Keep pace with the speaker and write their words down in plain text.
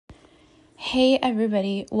Hey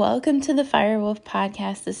everybody, welcome to the Firewolf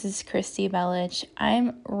podcast. This is Christy Bellich.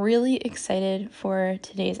 I'm really excited for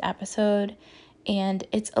today's episode, and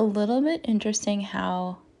it's a little bit interesting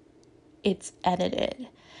how it's edited.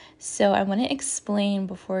 So I want to explain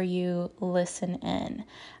before you listen in.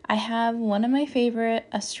 I have one of my favorite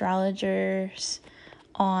astrologers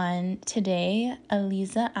on today,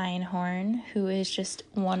 Aliza Einhorn, who is just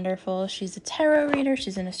wonderful. She's a tarot reader,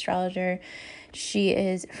 she's an astrologer. She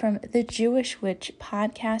is from the Jewish Witch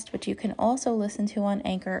podcast, which you can also listen to on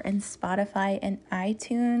Anchor and Spotify and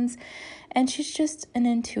iTunes. And she's just an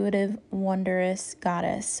intuitive, wondrous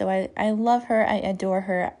goddess. So I love her. I adore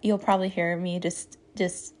her. You'll probably hear me just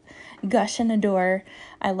gush and adore.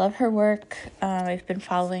 I love her work. I've been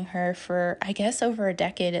following her for, I guess, over a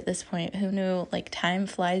decade at this point. Who knew? Like, time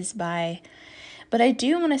flies by. But I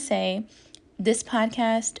do want to say this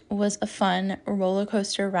podcast was a fun roller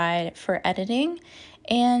coaster ride for editing.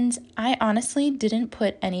 And I honestly didn't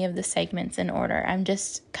put any of the segments in order. I'm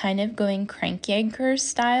just kind of going crank yankers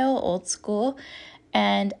style, old school.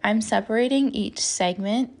 And I'm separating each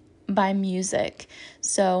segment by music.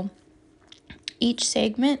 So each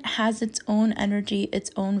segment has its own energy, its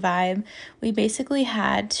own vibe. We basically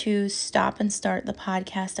had to stop and start the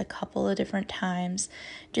podcast a couple of different times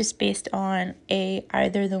just based on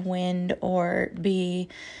either the wind or B,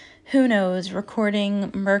 who knows, recording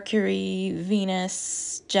Mercury,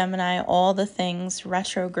 Venus, Gemini, all the things,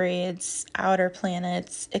 retrogrades, outer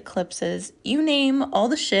planets, eclipses, you name all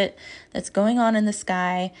the shit that's going on in the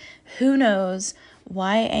sky. Who knows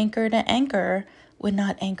why anchor to anchor would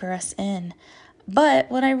not anchor us in. But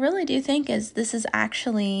what I really do think is this is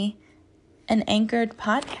actually an anchored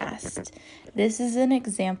podcast. This is an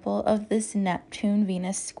example of this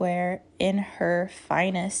Neptune-Venus square in her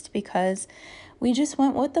finest because we just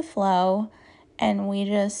went with the flow and we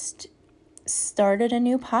just started a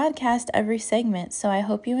new podcast every segment. So I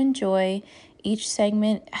hope you enjoy. Each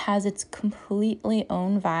segment has its completely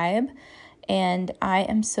own vibe, and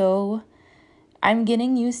I'm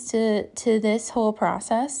getting used to this whole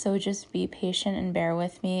process, so just be patient and bear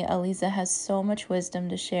with me. Aliza has so much wisdom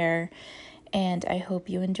to share, and I hope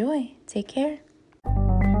you enjoy. Take care.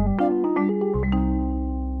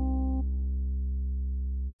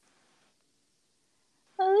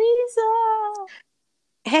 Aliza!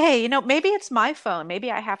 Hey, maybe it's my phone.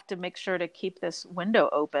 Maybe I have to make sure to keep this window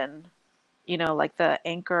open, like the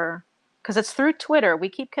anchor, because it's through Twitter. We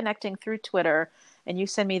keep connecting through Twitter, and you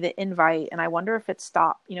send me the invite, and I wonder if it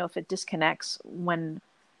stopped, if it disconnects when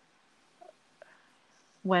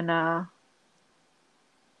when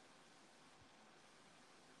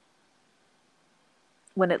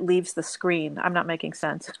it leaves the screen. I'm not making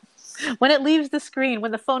sense. When it leaves the screen,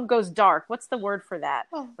 when the phone goes dark, what's the word for that?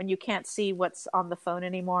 Oh. When you can't see what's on the phone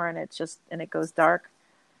anymore and it goes dark.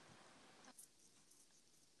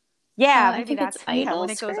 Yeah, I maybe think that's it's idle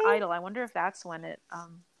when it goes screen. idle. I wonder if that's when it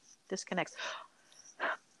disconnects.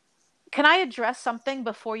 Can I address something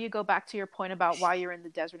before you go back to your point about why you're in the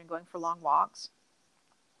desert and going for long walks?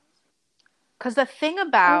 Because the thing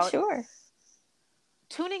about Sure.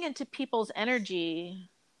 tuning into people's energy,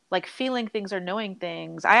 like feeling things or knowing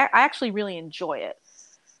things, I actually really enjoy it.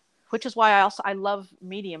 Which is why I love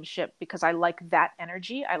mediumship, because I like that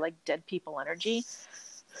energy. I like dead people energy.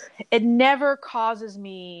 It never causes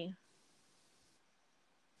me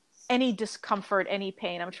any discomfort, any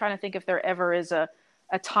pain. I'm trying to think if there ever is a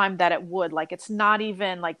time that it would. Like, it's not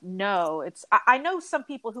even like, no, I know some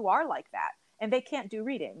people who are like that, and they can't do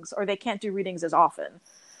readings, or they can't do readings as often.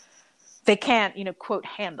 They can't, quote,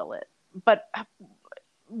 handle it. But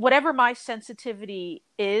whatever my sensitivity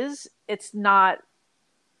is, it's not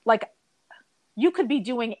like, you could be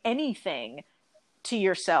doing anything to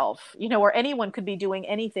yourself, or anyone could be doing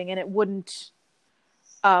anything and it wouldn't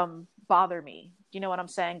bother me. You know what I'm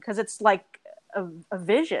saying? Because it's like a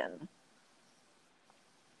vision.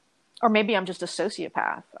 Or maybe I'm just a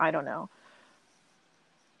sociopath. I don't know.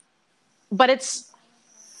 But it's...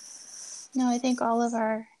 No, I think all of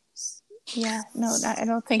our... Yeah, no, I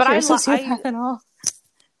don't think you're a sociopath at all.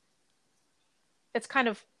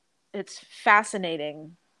 It's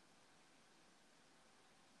fascinating.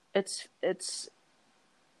 It's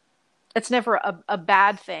never a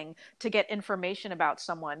bad thing to get information about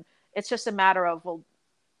someone. It's just a matter of, well,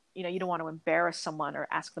 you don't want to embarrass someone or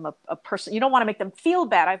ask them a person. You don't want to make them feel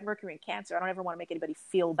bad. I have Mercury in Cancer. I don't ever want to make anybody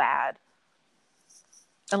feel bad.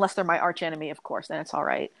 Unless they're my arch enemy, of course, then it's all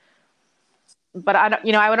right. But I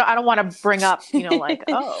don't want to bring up, like,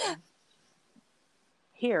 oh,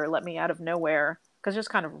 here, let me out of nowhere, because it's just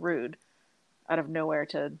kind of rude out of nowhere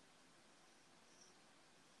to.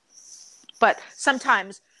 But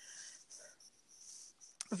sometimes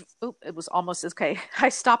Oop, it was almost okay. I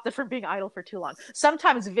stopped it from being idle for too long.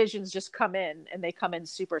 Sometimes visions just come in and they come in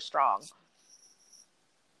super strong.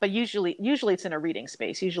 But usually it's in a reading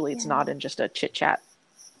space. Usually it's not Yeah. in just a chit chat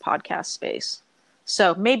podcast space.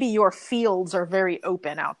 So maybe your fields are very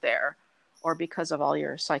open out there, or because of all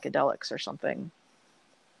your psychedelics or something.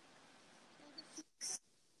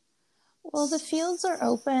 Well, the fields are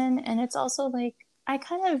open, and it's also like I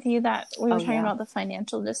kind of view that we were Oh talking yeah. about the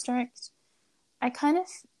financial district. I kind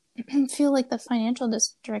of feel like the financial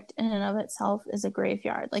district in and of itself is a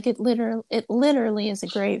graveyard. Like it literally is a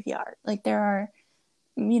graveyard. Like there are,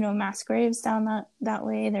 mass graves down that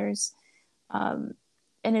way. There's,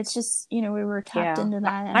 and it's just, we were tapped Yeah. into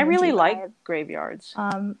that I really energy like vibe. graveyards.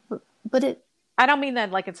 But it, I don't mean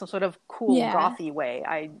that like it's some sort of cool yeah, gothy way.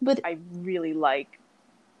 but I really like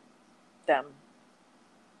them.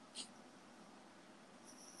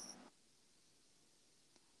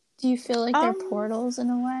 do you feel like they're Um, portals in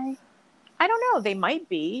a way? I don't know. They might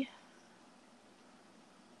be.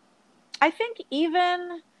 I think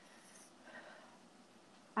even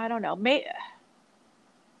I don't know. May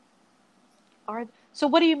are so.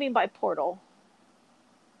 What do you mean by portal?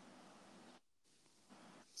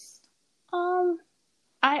 Um,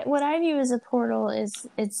 what I view as a portal is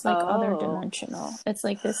it's like other Oh, dimensional. It's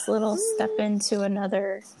like this little step into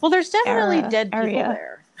another well, there's definitely dead people area.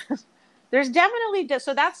 there. There's definitely dead.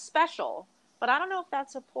 So that's special, but I don't know if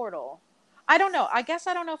that's a portal. I don't know. I guess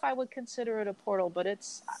I don't know if I would consider it a portal, but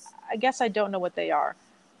it's. I guess I don't know what they are,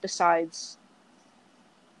 besides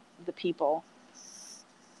the people.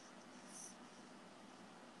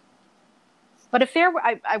 But if there were,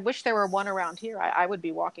 I wish there were one around here. I would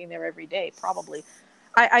be walking there every day, probably.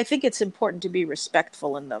 I think it's important to be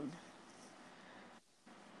respectful in them.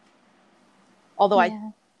 Although I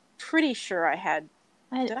Yeah. pretty sure I had,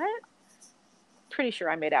 I did I? Pretty sure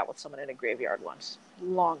I made out with someone in a graveyard once,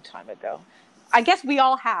 long time ago. I guess we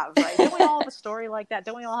all have, right? Don't we all have a story like that?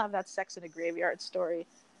 Don't we all have that sex in a graveyard story?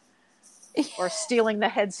 Or stealing the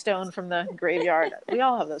headstone from the graveyard? We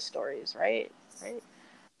all have those stories, right? Right?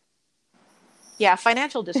 Yeah,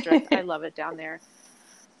 financial district. I love it down there.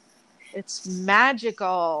 It's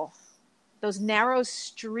magical. Those narrow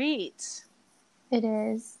streets. It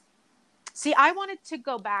is. See, I wanted to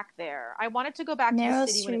go back there. I wanted to go back to the Narrow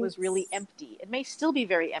city when it was really streets. empty. It may still be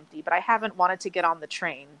very empty, but I haven't wanted to get on the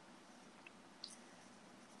train.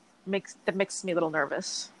 That makes me a little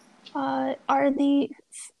nervous. Uh, are the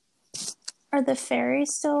are the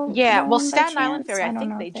ferries still Yeah, well, going by Staten Island chance? Ferry, I I don't think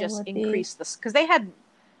know they if they just would be. increased this because they had,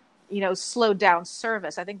 slowed down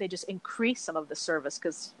service. I think they just increased some of the service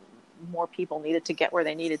because more people needed to get where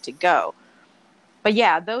they needed to go. But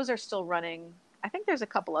yeah, those are still running. I think there's a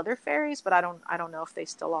couple other ferries, but I don't know if they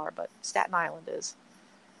still are. But Staten Island is.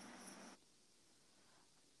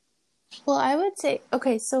 Well, I would say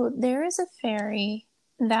okay. So there is a ferry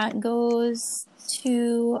that goes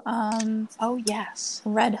to Oh yes.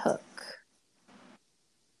 Red Hook,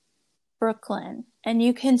 Brooklyn, and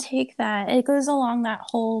you can take that. It goes along that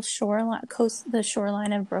whole the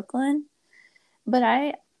shoreline of Brooklyn. But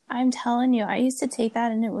I'm telling you, I used to take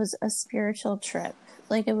that and it was a spiritual trip.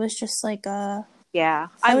 Like it was just like Yeah,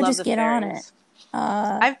 I I would love just the get on it, ferries.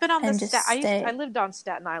 I've been on the and just I stay. lived on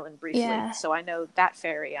Staten Island briefly, Yeah, so I know that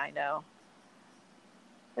ferry. I know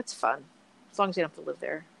it's fun as long as you don't have to live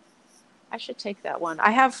there. I should take that one.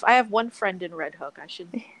 I have one friend in Red Hook. I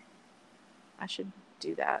should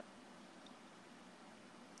do that.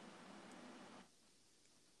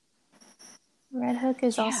 Red Hook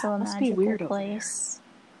is Yeah, also a it must be magical weird over there. place.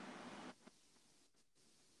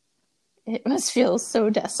 It must feel so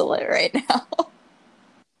desolate right now.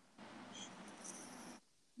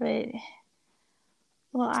 But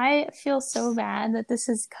well, I feel so bad that this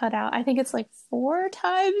is cut out. I think it's like 4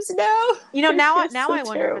 times now. It's Now so I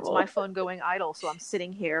wonder if it's my terrible. phone going idle, so I'm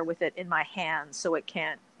sitting here with it in my hand, so it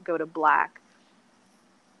can't go to black.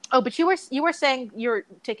 Oh, but you were saying you're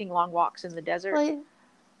taking long walks in the desert. Like,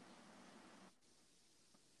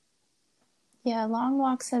 yeah, long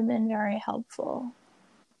walks have been very helpful.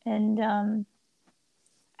 And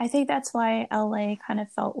I think that's why LA kind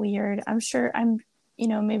of felt weird. I'm sure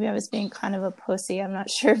maybe I was being kind of a pussy. I'm not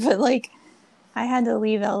sure, but like I had to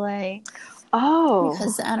leave LA Oh,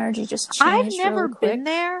 because the energy just I've changed never really been quick.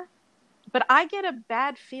 there, but I get a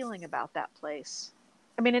bad feeling about that place.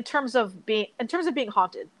 I mean, in terms of being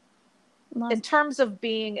haunted, in Love, terms of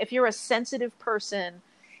being, if you're a sensitive person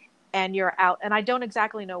and you're out, and I don't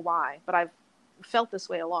exactly know why, but I've felt this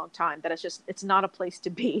way a long time, that it's not a place to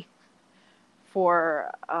be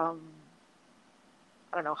for,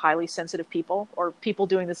 I don't know, highly sensitive people or people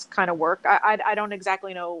doing this kind of work. I don't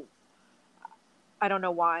exactly know. I don't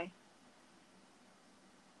know why.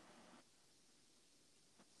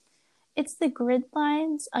 It's the grid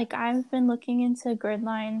lines. Like, I've been looking into grid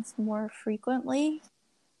lines more frequently.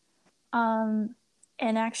 Um,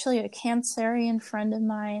 and actually, a Cancerian friend of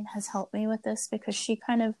mine has helped me with this because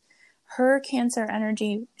her Cancer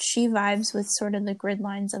energy, she vibes with sort of the grid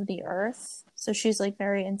lines of the earth. So she's like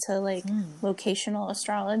very into like locational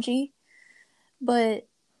astrology. But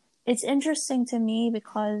it's interesting to me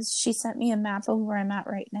because she sent me a map of where I'm at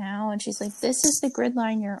right now, and she's like, this is the grid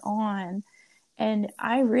line you're on. And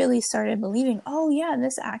I really started believing, oh yeah,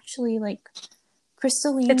 this actually, like, It's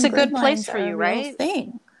crystalline a grid good place lines for are a you, real right?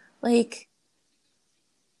 thing. Like,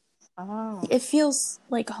 Oh, it feels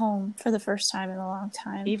like home for the first time in a long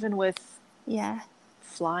time. even with Yeah.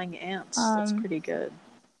 flying ants, that's pretty good.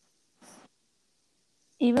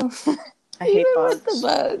 Even I even hate with the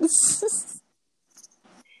bugs. bugs.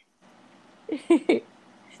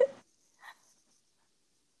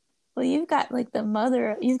 Well, you've got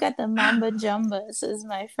the mamba jumbas, as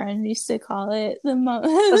my friend used to call it. As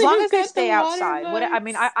long You've as they got the stay water outside. What I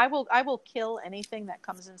mean, bugs. I will kill anything that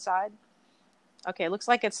comes inside. Okay, looks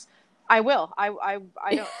like it's. I will. I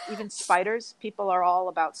don't even spiders. People are all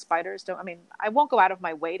about spiders. Don't I mean? I won't go out of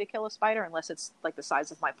my way to kill a spider unless it's like the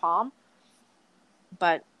size of my palm.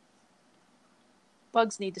 But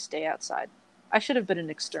bugs need to stay outside. I should have been an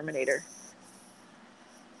exterminator.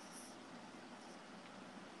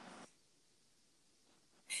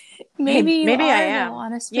 Maybe you Maybe I are, though, am.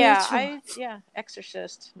 on a spiritual. Yeah,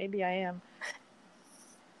 exorcist. Maybe I am.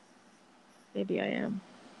 Maybe I am.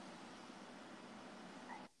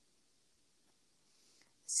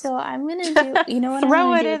 So I'm gonna do. You know what I'm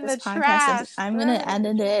Throw gonna it do with in this the podcast is trash. I'm Throw gonna it in the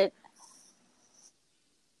edit trash. it.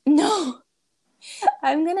 No,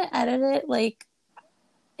 I'm gonna edit it like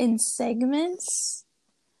in segments,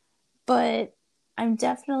 but I'm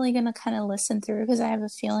definitely gonna kind of listen through because I have a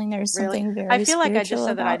feeling there's Really? something I very feel like I just spiritual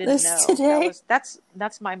said that I about didn't this know. today.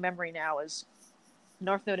 That's my memory now is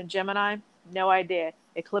North Node and Gemini. No idea.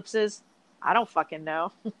 Eclipses. I don't fucking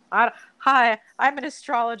know. Hi, I'm an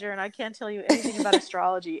astrologer and I can't tell you anything about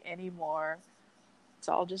astrology anymore. It's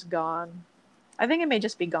all just gone. I think it may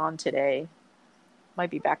just be gone today. Might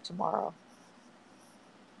be back tomorrow.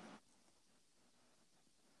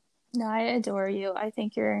 No, I adore you. I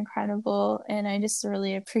think you're incredible, and I just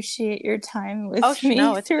really appreciate your time with Oh me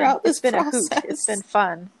no, throughout it's this been a hoot. It's been process.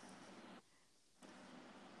 fun.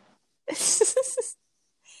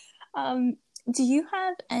 um, do you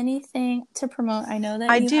have anything to promote? I know that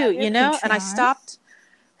I you do, have your and I Patreon. stopped.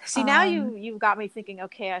 See, now Um, you've got me thinking,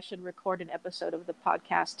 okay, I should record an episode of the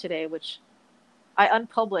podcast today, which I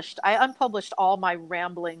unpublished. I unpublished all my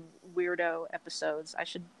rambling weirdo episodes. I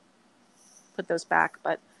should put those back,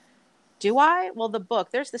 but do I? Well, the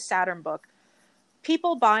book, there's the Saturn book.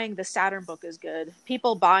 People buying the Saturn book is good.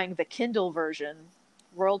 People buying the Kindle version,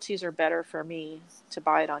 royalties are better for me to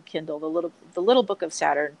buy it on Kindle. The little book of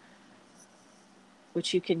Saturn,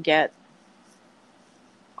 which you can get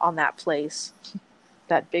on that place,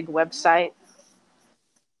 that big website.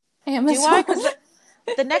 Do I? Amazon. Because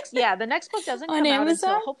the next book doesn't On come out Amazon?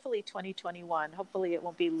 until hopefully 2021. Hopefully it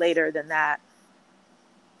won't be later than that.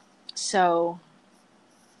 So,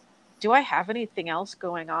 do I have anything else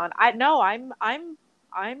going on? I no, I'm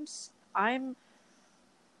I'm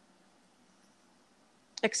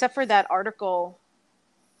except for that article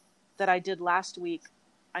that I did last week,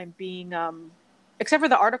 I'm being except for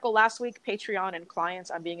the article last week, Patreon and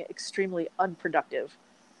clients, I'm being extremely unproductive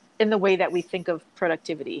in the way that we think of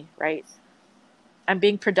productivity, right? I'm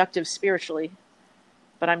being productive spiritually,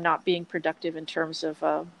 but I'm not being productive in terms of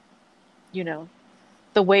you know,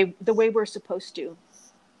 the way we're supposed to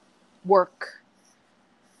work,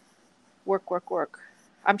 work.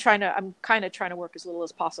 I'm kind of trying to work as little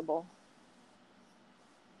as possible.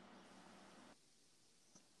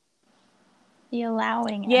 The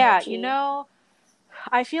allowing Yeah, energy.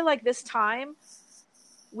 I feel like this time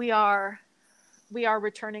we are we are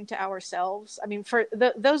returning to ourselves. I mean, for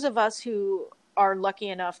those of us who are lucky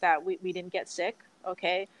enough that we didn't get sick,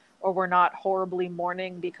 okay, or we're not horribly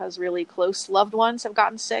mourning because really close loved ones have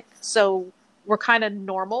gotten sick, so we're kind of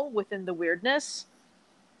normal within the weirdness.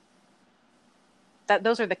 That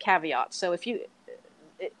those are the caveats. So if you,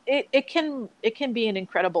 it can be an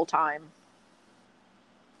incredible time,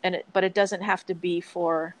 but it doesn't have to be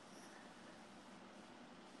for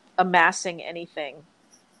amassing anything.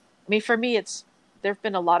 I mean, for me, there have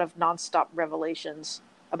been a lot of nonstop revelations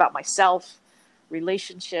about myself,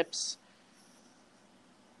 relationships,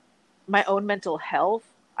 my own mental health.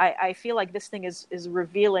 I feel like this thing is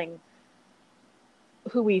revealing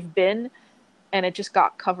who we've been, and it just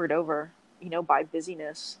got covered over, by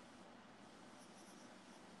busyness.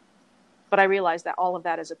 But I realize that all of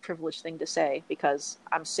that is a privileged thing to say because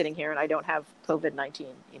I'm sitting here and I don't have COVID-19.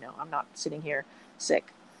 I'm not sitting here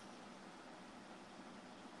sick.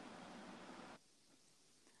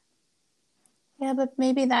 Yeah, but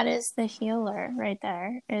maybe that is the healer right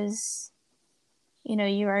there, is,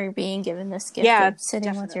 you are being given this gift Yeah, of sitting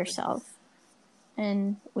with definitely. yourself.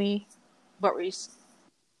 And we, What were you?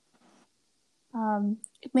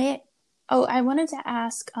 may, oh, I wanted to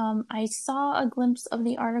ask, I saw a glimpse of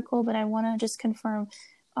the article, but I want to just confirm,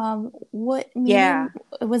 what Yeah.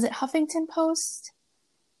 medium, was it Huffington Post?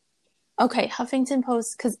 Okay, Huffington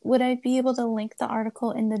Post, because would I be able to link the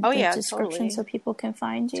article in Oh the yeah, description totally. so people can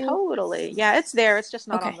find you? Totally. Yeah, it's there. It's just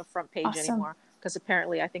not on Okay, the front page awesome. anymore because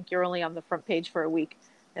apparently I think you're only on the front page for a week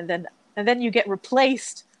and then you get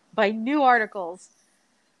replaced by new articles.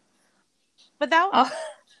 But that Oh,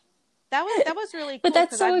 that was really but cool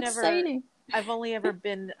that's because so exciting. I've only ever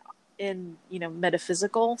been in,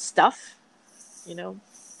 metaphysical stuff, you know,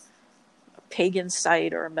 a pagan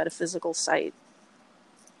site or a metaphysical site.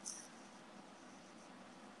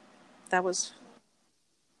 That was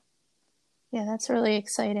Yeah, that's really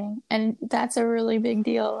exciting. And that's a really big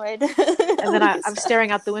deal, right? And then I'm Aliza.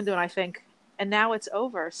 staring out the window and I think, and now it's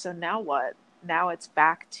over. So now what? Now it's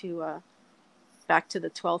back to the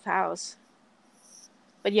 12th house.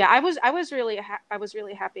 But yeah, I was really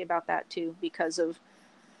happy about that too because of,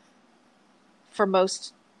 for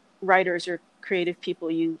most writers or creative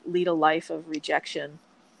people, you lead a life of rejection,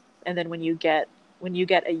 and then when you get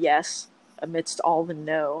a yes amidst all the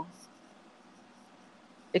no,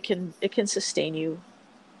 it can sustain you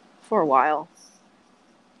for a while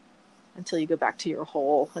until you go back to your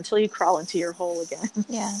hole, until you crawl into your hole again.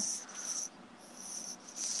 Yeah.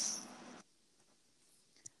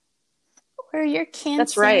 Where your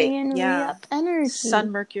That's right. Cancerian Yeah. re-up energy.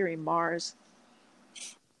 Sun, Mercury, Mars.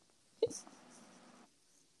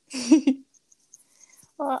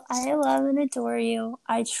 Well, I love and adore you.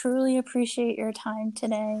 I truly appreciate your time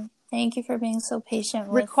today. Thank you for being so patient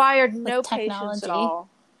Required with no patience at technology. all.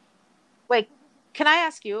 Wait, can I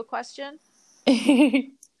ask you a question?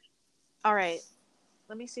 All right.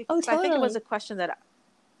 Let me see. Oh, I think it was a totally. question that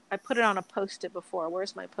I put it on a post-it before.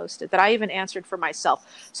 Where's my post-it? That I even answered for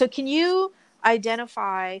myself. So can you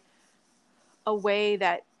identify a way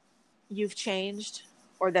that you've changed,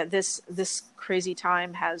 or that this crazy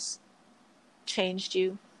time has changed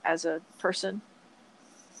you as a person?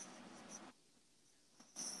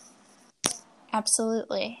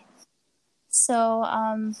 Absolutely. So,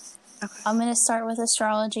 Okay. I'm going to start with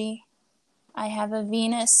astrology. I have a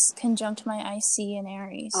Venus conjunct my IC in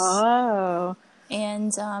Aries. Oh,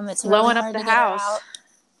 And it's really blowing up hard the to get her house. out.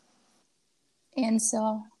 And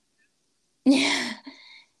so, yeah.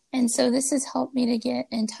 And so this has helped me to get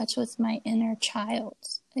in touch with my inner child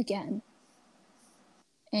again.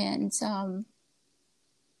 And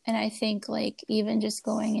I think, like, even just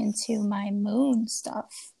going into my moon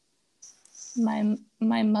stuff, my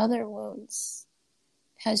mother wounds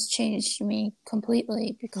has changed me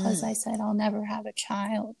completely because I said I'll never have a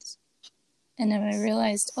child. And then I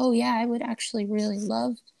realized, oh yeah, I would actually really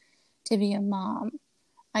love to be a mom.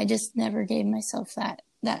 I just never gave myself that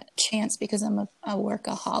chance because I'm a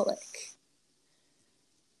workaholic.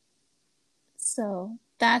 So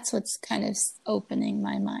that's what's kind of opening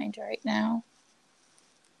my mind right now.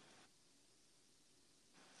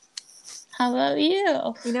 How about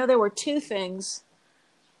you? There were two things.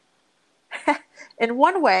 In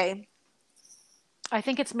one way, I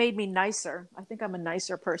think it's made me nicer. I think I'm a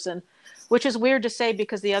nicer person, which is weird to say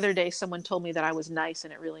because the other day someone told me that I was nice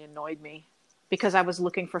and it really annoyed me because I was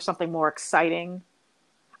looking for something more exciting.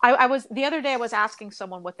 The other day I was asking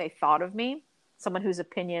someone what they thought of me, someone whose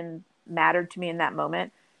opinion mattered to me in that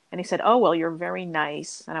moment. And he said, "Oh, well, you're very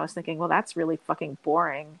nice." And I was thinking, well, that's really fucking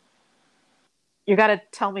boring. You got to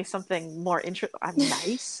tell me something more interesting. I'm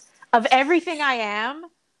nice. Of everything I am,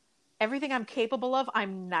 everything I'm capable of,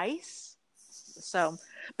 I'm nice. So,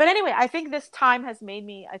 but anyway, I think this time has made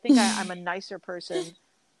me, I think I'm a nicer person.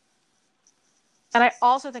 And I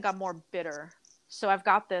also think I'm more bitter. So I've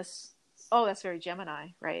got this, oh, that's very Gemini,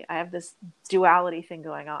 right? I have this duality thing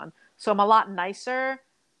going on. So I'm a lot nicer,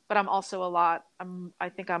 but I'm also I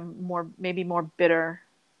think I'm maybe more bitter.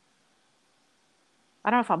 I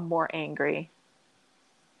don't know if I'm more angry,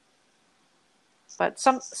 but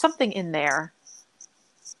something in there.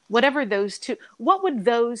 Whatever those two, what would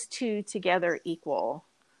those two together equal?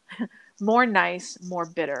 More nice, more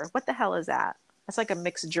bitter. What the hell is that? That's like a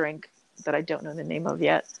mixed drink that I don't know the name of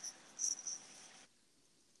yet.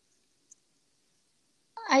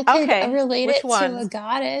 I could Okay, relate which it to a one?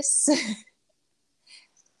 goddess,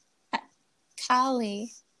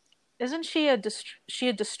 Kali. Isn't she she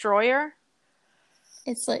a destroyer?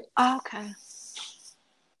 It's like, Oh, okay.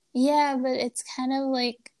 yeah, but it's kind of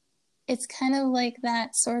like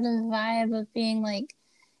that sort of vibe of being like,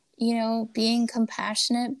 you know, being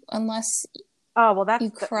compassionate unless Oh, well, you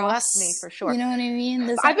that's me cross, for you sure. know what I mean?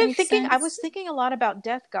 Does I've that been make thinking. I sense? was thinking a lot about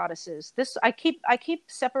death goddesses. This I keep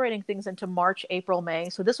separating things into March, April, May.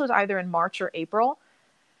 So this was either in March or April,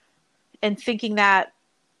 and thinking that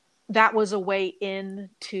that was a way in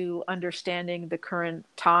to understanding the current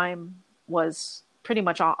time was pretty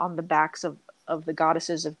much on the backs of the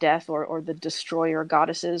goddesses of death or the destroyer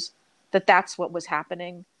goddesses. That's what was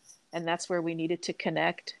happening, and that's where we needed to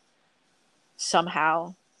connect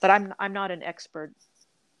somehow. But I'm not an expert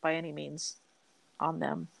by any means on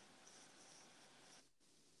them.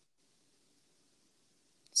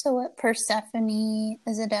 So what, Persephone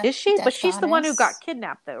is a Is she? But death she's the one who got goddess?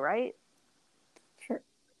 kidnapped, though, right? For,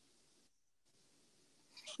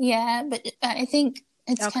 yeah, but I think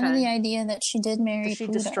it's kind of the Okay. idea that she did Does marry she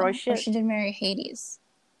destroy Pluto, or shit? she did marry Hades.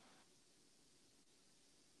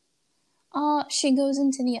 She goes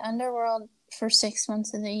into the underworld for 6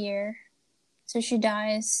 months of the year. So she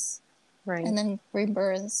dies Right. and then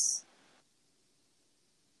rebirths.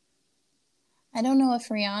 I don't know if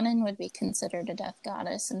Rhiannon would be considered a death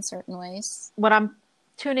goddess in certain ways. What I'm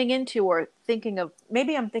tuning into or thinking of,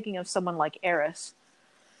 maybe I'm thinking of someone like Eris,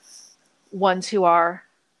 ones who are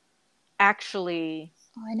actually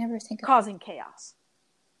Oh, I never think of. causing chaos,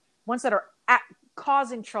 ones that are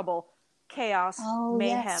causing trouble, chaos, Oh,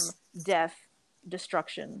 mayhem, yes. death,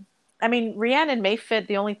 destruction. I mean, Rhiannon may fit.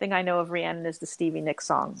 The only thing I know of Rhiannon is the Stevie Nicks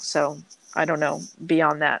song. So I don't know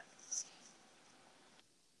beyond that.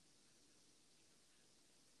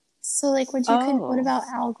 So, like, what Oh, about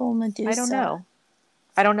Algol I don't Medusa? know.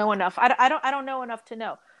 I don't know enough. I don't know enough to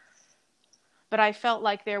know. But I felt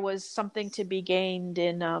like there was something to be gained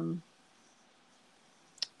in I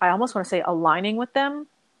almost want to say aligning with them,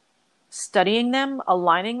 studying them,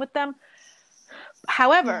 aligning with them. Yeah.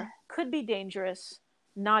 However, could be dangerous.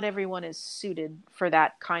 Not everyone is suited for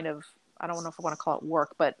that kind of, I don't know if I want to call it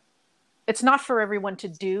work, but it's not for everyone to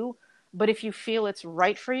do. But if you feel it's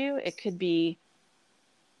right for you, it could be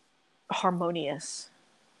harmonious.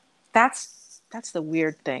 That's the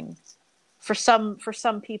weird thing. For some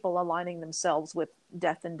people, aligning themselves with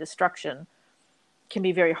death and destruction can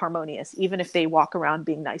be very harmonious. Even if they walk around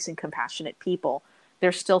being nice and compassionate people,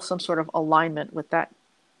 there's still some sort of alignment with that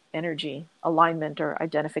energy, alignment or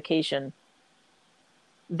identification.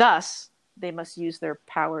 Thus, they must use their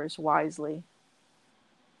powers wisely.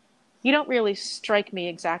 You don't really strike me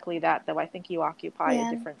exactly that, though. I think you occupy a Yeah.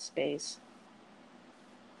 different space.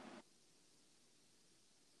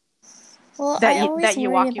 Well, I always That you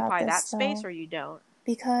worry about occupy that this, space, though, or you don't.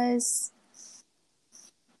 because,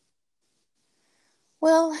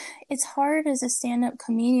 well, it's hard as a stand up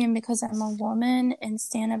comedian because I'm a woman in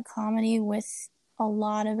stand up comedy with a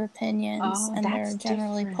lot of opinions, Oh, and that's they're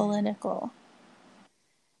generally different. political.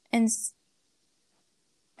 And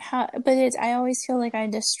but I always feel like I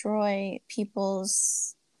destroy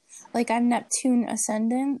people's, like, I'm Neptune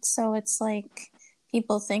ascendant, so it's like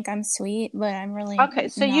people think I'm sweet, but I'm really Okay,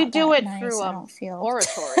 so you not do that it nice. through I don't feel.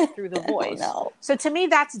 oratory, through the I don't voice. know. So to me,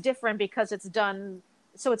 that's different because it's done.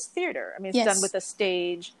 So it's theater. I mean, it's done Yes. with a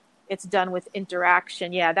stage. It's done with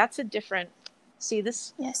interaction. Yeah, that's a different. See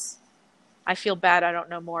this? Yes. I feel bad. I don't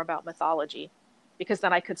know more about mythology, because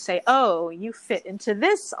then I could say, "Oh, you fit into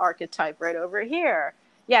this archetype right over here."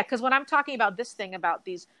 Yeah, because when I'm talking about this thing about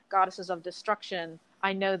these goddesses of destruction,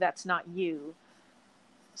 I know that's not you.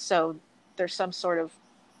 So there's some sort of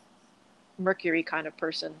Mercury kind of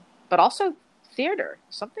person, but also theater,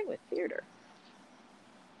 something with theater.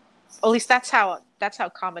 At least that's how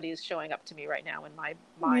comedy is showing up to me right now in my Weird.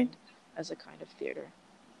 mind as a kind of theater.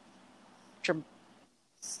 Do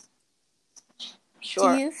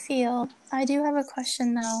Sure. you feel, I do have a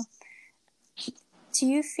question though. Do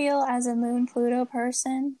you feel as a Moon Pluto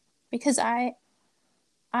person? Because I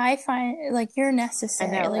find like you're I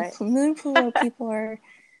necessary. know, Like right? Moon Pluto people are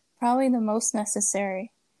probably the most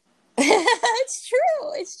necessary. It's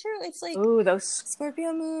true. It's true. It's like Ooh,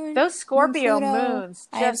 Scorpio Moon, those Moon Scorpio Pluto. moons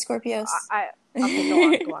I have just Scorpios. okay, go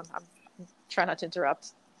on, go on. I'm trying not to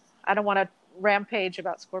interrupt. I don't want to rampage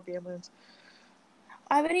about Scorpio moons.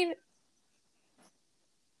 I would even.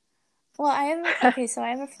 Well, I have okay. So I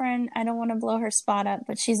have a friend. I don't want to blow her spot up,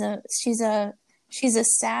 but she's a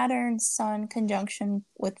Saturn Sun conjunction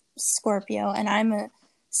with Scorpio, and I'm a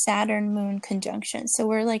Saturn Moon conjunction. So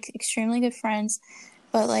we're like extremely good friends.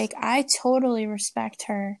 But like I totally respect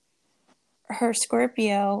her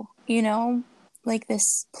Scorpio. You know, like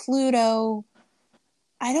this Pluto.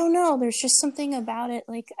 I don't know. There's just something about it.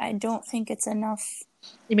 Like I don't think it's enough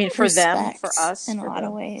You mean for them, respect for us, in a for lot of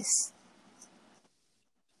the... ways.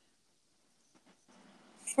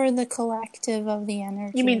 For the collective of the You mean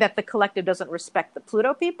energy. that the collective doesn't respect the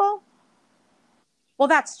Pluto people? Well,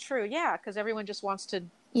 that's true. Yeah, because everyone just wants to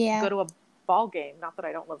Yeah. go to a ball game. Not that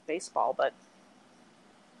I don't love baseball, but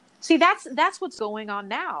see, that's what's going on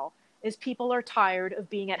now. Is people are tired of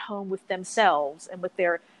being at home with themselves and with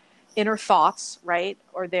their inner thoughts, right?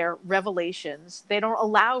 Or their revelations. They don't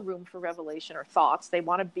allow room for revelation or thoughts. They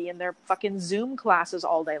want to be in their fucking Zoom classes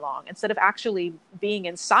all day long instead of actually being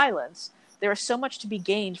in silence. There is so much to be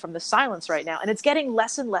gained from the silence right now, and it's getting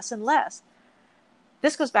less and less and less.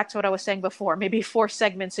 This goes back to what I was saying before, maybe 4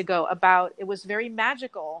 segments ago, about it was very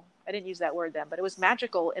magical. I didn't use that word then, but it was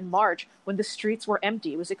magical in March when the streets were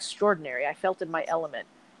empty. It was extraordinary. I felt in my element.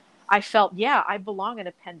 I felt, yeah, I belong in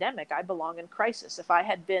a pandemic. I belong in crisis. If I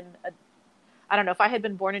had been, I don't know, if I had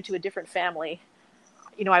been born into a different family,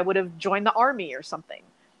 I would have joined the army or something,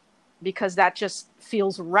 because that just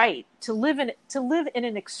feels right. To live in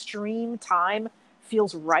an extreme time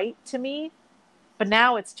feels right to me. But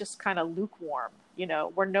now it's just kind of lukewarm.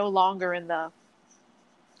 We're no longer in the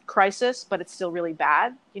crisis, but it's still really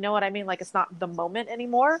bad. You know what I mean? Like, it's not the moment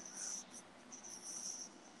anymore.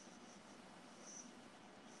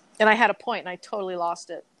 And I had a point and I totally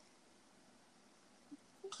lost it.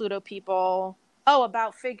 Pluto people. Oh,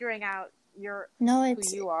 about figuring out No, who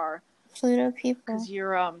it's you are. Pluto people. Because you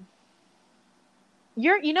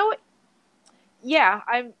know what? Yeah,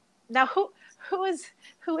 I'm now who is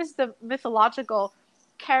the mythological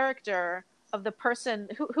character of the person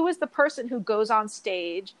who is the person who goes on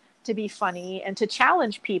stage to be funny and to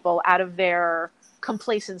challenge people out of their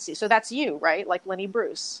complacency. So that's you, right? Like Lenny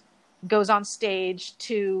Bruce goes on stage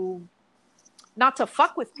to not to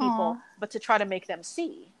fuck with people, Aw. but to try to make them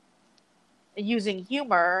see, using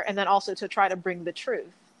humor, and then also to try to bring the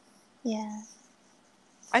truth. Yeah.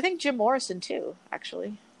 I think Jim Morrison too,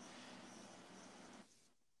 actually.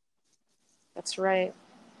 That's right.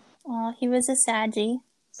 Well, he was a Saggy.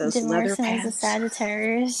 Those Jim leather Morrison was a pants.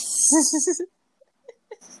 Sagittarius.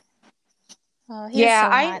 Oh, he was Yeah,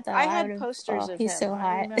 so I hot though. I I would had have. posters Oh, of he's him. so I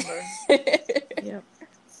hot. remember. Yep.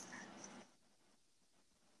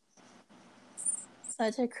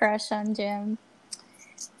 Such a crush on Jim.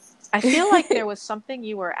 I feel like there was something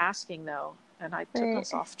you were asking though, and I took But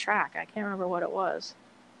us off track. I can't remember what it was.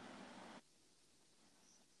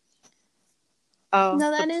 Oh,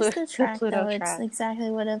 no, the that is the the track Pluto though. It's track. exactly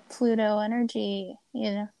what a Pluto energy,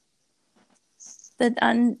 the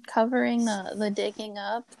uncovering, the digging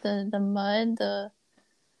up, the mud,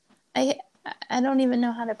 I I don't even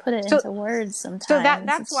know how to put it So into words so sometimes.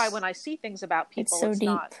 that's why when I see things about It's people, so it's deep,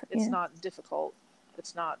 not it's not difficult.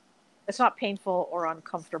 It's not painful or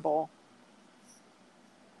uncomfortable.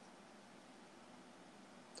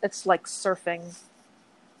 It's like surfing.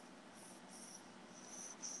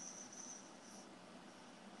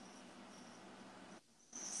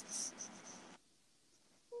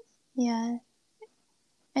 Yeah.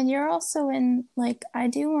 And you're also in, like, I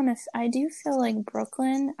do feel like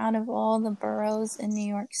Brooklyn, out of all the boroughs in New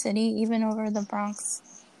York City, even over the Bronx,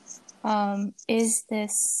 is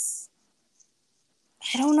this,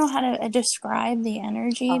 I don't know how to describe the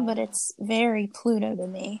energy, but it's very Pluto to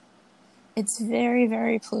me. It's very,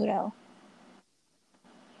 very Pluto.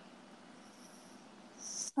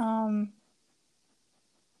 Um,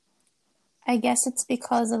 I guess it's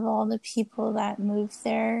because of all the people that moved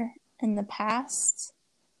there in the past.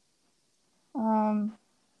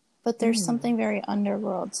 But there's something very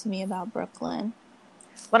underworld to me about Brooklyn.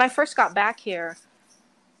 When I first got back here,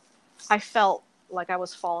 I felt like I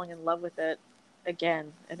was falling in love with it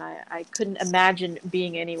again, and I couldn't imagine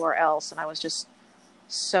being anywhere else, and I was just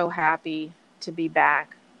so happy to be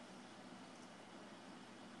back.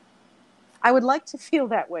 I would like to feel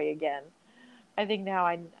that way again. I think now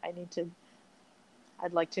I need to,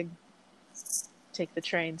 I'd like to take the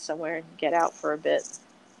train somewhere and get out for a bit.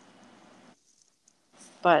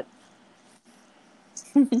 But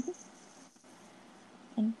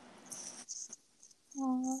And,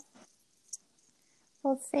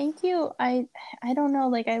 well, thank you. I don't know.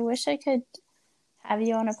 Like, I wish I could have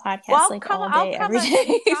you on a podcast like all I'll day, come every at day,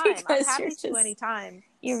 any time. I'm because happy to anytime.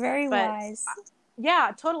 you're very But wise.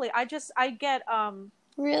 yeah, totally.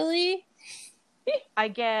 Really? I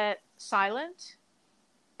get silent,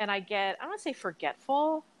 and I don't want to say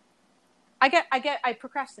forgetful. I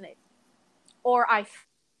procrastinate, or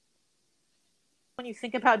when you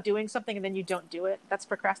think about doing something and then you don't do it, that's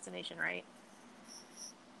procrastination, right?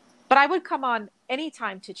 But I would come on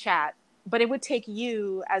anytime to chat, but it would take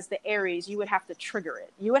you as the Aries, you would have to trigger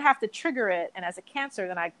it. You would have to trigger it, and as a Cancer,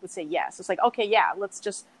 then I would say yes. It's like, okay, yeah, let's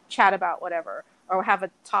just chat about whatever. or have a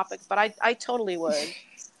topic, but I totally would.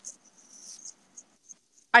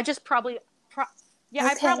 I just probably, yeah,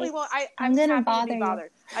 I probably Okay. won't. I'm I'm gonna happy to be bother you.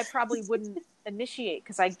 bothered. I probably wouldn't initiate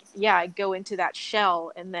because I go into that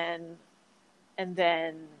shell and then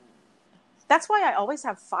that's why I always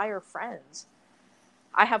have fire friends.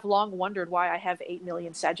 I have long wondered why I have 8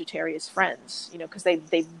 million Sagittarius friends, because they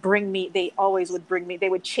bring me, they always would bring me, they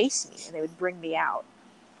would chase me and they would bring me out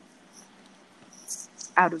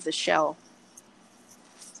of the shell.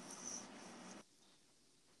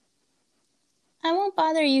 I won't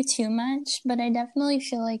bother you too much, but I definitely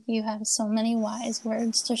feel like you have so many wise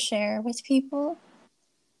words to share with people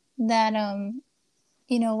that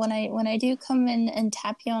when I do come in and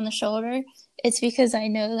tap you on the shoulder, it's because I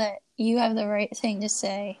know that you have the right thing to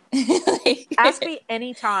say. Ask me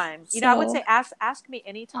anytime. I would So, say ask me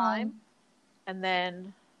anytime um, and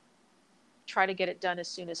then try to get it done as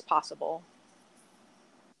soon as possible.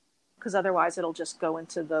 Because otherwise it'll just go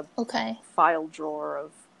into the okay. file drawer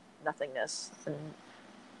of nothingness.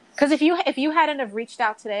 Because if you hadn't have reached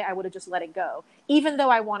out today, I would have just let it go, even though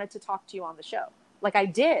I wanted to talk to you on the show. Like I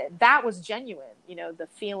did. That was genuine. The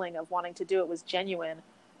feeling of wanting to do it was genuine.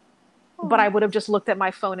 But I would have just looked at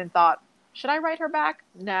my phone and thought, should I write her back?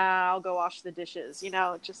 No, I'll go wash the dishes.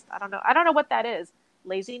 Just I don't know. I don't know what that is.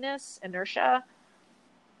 Laziness, inertia,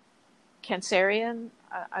 Cancerian.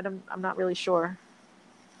 I'm not really sure.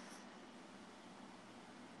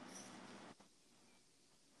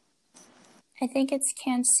 I think it's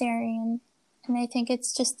Cancerian, and I think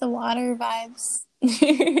it's just the water vibes.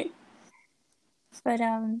 But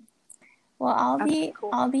well, Okay, cool.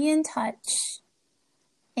 I'll be in touch,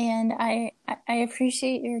 and I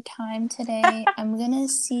appreciate your time today. I'm gonna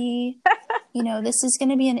see. This is going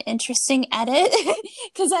to be an interesting edit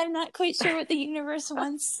because I'm not quite sure what the universe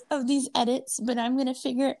wants of these edits, but I'm going to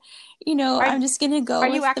figure, Are I'm just going to are go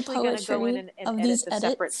you with the actually going to go in poetry and of these edit the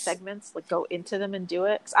separate edits. segments, like go into them and do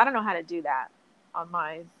it? Because I don't know how to do that on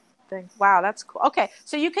my thing. Wow, that's cool. Okay,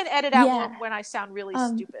 so you can edit out Yeah. when I sound really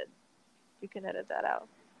stupid. You can edit that out.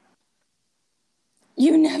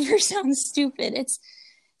 You never sound stupid.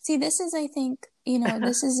 See, this is, I think,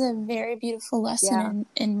 this is a very beautiful lesson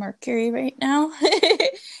Yeah. in Mercury right now.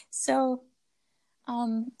 So,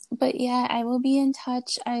 but yeah, I will be in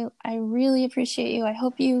touch. I really appreciate you. I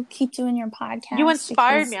hope you keep doing your You podcast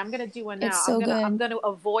inspired because me. I'm going to do one now. it's I'm so going to I'm good. going to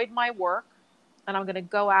avoid my work and I'm going to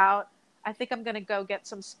go out. I think I'm going to go get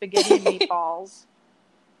some spaghetti and meatballs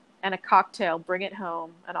and a cocktail, bring it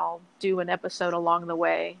home, and I'll do an episode along the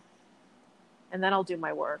way. And then I'll do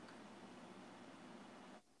my work.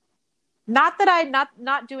 Not that I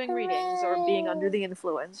not doing readings or being under Hooray! the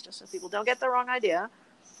influence, just so people don't get the wrong idea.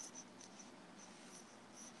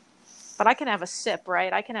 But I can have a sip,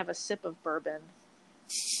 right? I can have a sip of bourbon.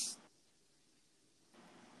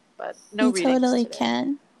 But no You readings totally today.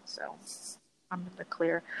 can. So I'm in the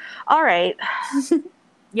clear. All right.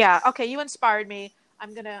 Yeah, okay, you inspired me.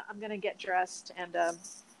 I'm gonna get dressed and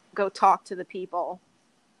go talk to the people.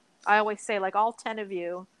 I always say, like, all 10 of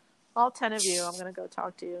you, I'm gonna go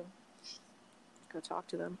talk to you. Go talk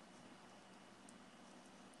to them.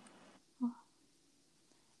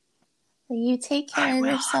 Well, you take I care of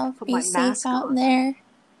will. yourself. Put Be my safe mask out on. there,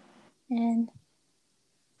 and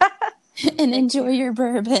and Thank enjoy you. your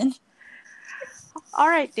bourbon. All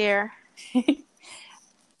right, dear.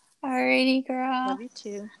 Alrighty, girl. Love you too.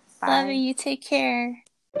 Love you. Bye. You take care.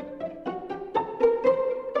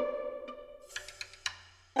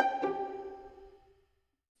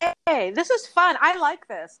 Hey, this is fun. I like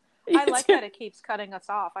this. You I like too. that it keeps cutting us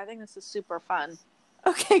off. I think this is super fun.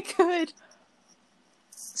 Okay, good.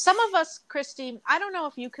 Some of us, Christy, I don't know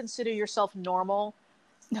if you consider yourself normal.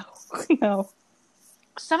 No, no.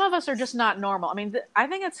 Some of us are just not normal. I mean, I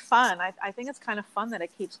think it's fun. I think it's kind of fun that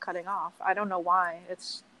it keeps cutting off. I don't know why.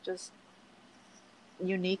 It's just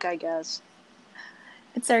unique, I guess.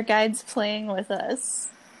 It's our guides playing with us.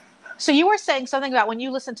 So you were saying something about when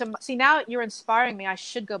you listen to, see, now you're inspiring me. I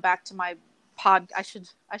should go back to my pod. I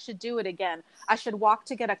should do it again. I should walk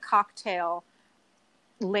to get a cocktail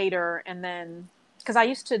later and then, because I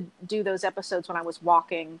used to do those episodes when I was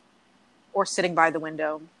walking or sitting by the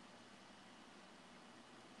window.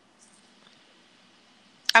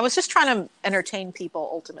 I was just trying to entertain people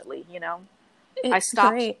ultimately, I It's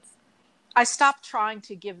stopped great. I stopped trying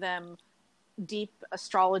to give them deep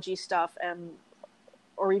astrology stuff and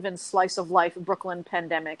or even slice of life Brooklyn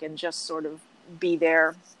pandemic and just sort of be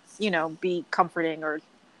there, be comforting or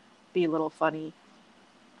be a little funny.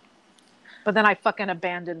 But then I fucking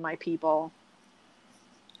abandoned my people.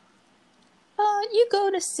 Oh, You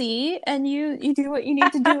go to sea and you do what you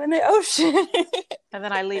need to do in the ocean. And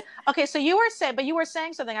then I leave. Okay, so you were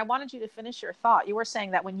saying something. I wanted you to finish your thought. You were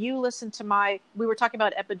saying that when you listen to we were talking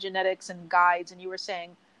about epigenetics and guides, and you were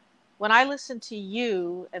saying, when I listened to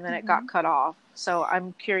you, and then it got cut off. So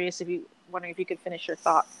I'm curious wondering if you could finish your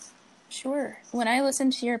thought. Sure. When I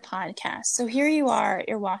listen to your podcast, so here you are,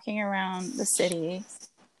 you're walking around the city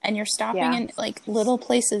and you're stopping in like little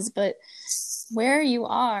places, but where you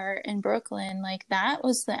are in Brooklyn, like that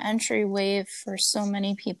was the entry wave for so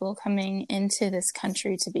many people coming into this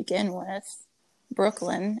country to begin with.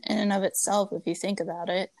 Brooklyn in and of itself, if you think about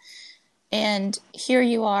it. And here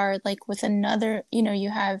you are, like with another, you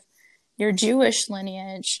have your Jewish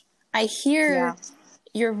lineage. I hear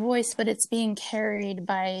your voice, but it's being carried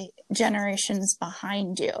by generations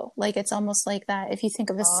behind you. Like it's almost like that. If you think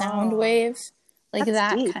of a sound wave, like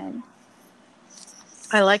that deep. kind.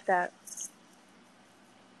 I like that.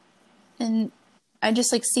 And I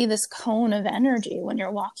just like see this cone of energy when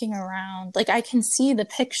you're walking around. Like I can see the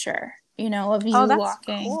picture, of you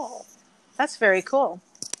walking. Cool. That's very cool.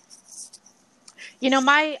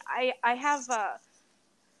 I have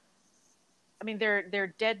I mean,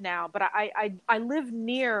 they're dead now, but I live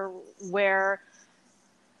near where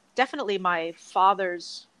definitely my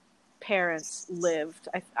father's parents lived.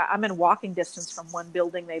 I'm in walking distance from one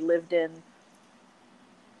building they lived in.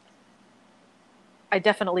 I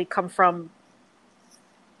definitely come from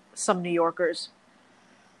some New Yorkers.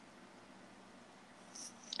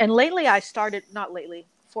 And lately not lately,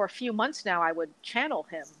 for a few months now, I would channel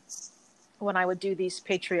him when I would do these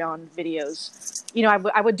Patreon videos.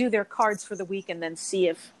 I would do their cards for the week and then see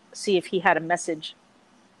if he had a message.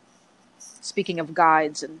 Speaking of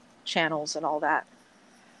guides and channels and all that.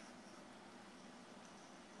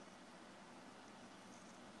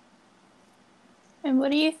 And what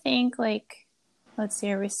do you think, like, let's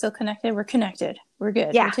see, are we still connected? We're connected. We're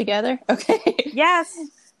good. Yeah. We're together? Okay. Yes,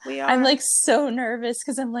 we are. I'm like so nervous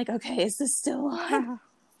because I'm like, okay, is this still on?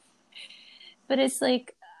 But it's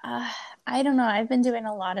like, I don't know. I've been doing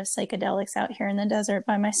a lot of psychedelics out here in the desert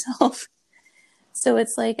by myself. So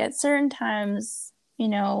it's like at certain times,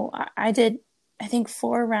 I did, I think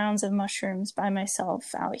 4 rounds of mushrooms by myself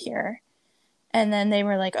out here. And then they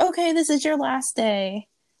were like, okay, this is your last day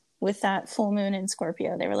with that full moon in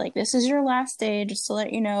Scorpio. They were like, this is your last day, just to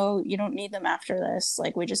let you know, you don't need them after this.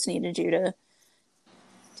 Like, we just needed you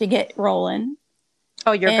to get rolling.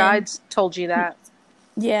 Oh, your guides told you that?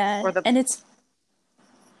 Yeah. And it's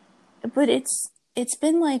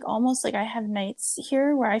been like almost like I have nights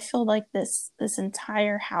here where I feel like this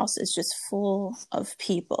entire house is just full of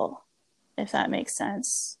people, if that makes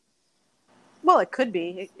sense. Well, it could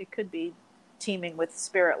be. It could be teeming with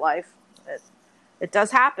spirit life. It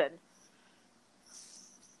does happen.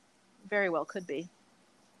 Very well could be.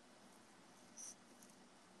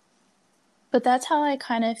 But that's how I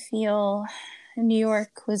kind of feel New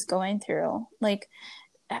York was going through. Like,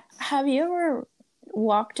 have you ever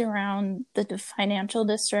walked around the financial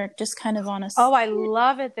district just kind of on a... Oh, I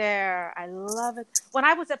love it there. I love it. When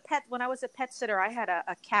I was a pet sitter, I had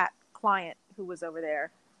a cat client who was over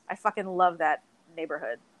there. I fucking love that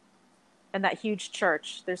neighborhood. And that huge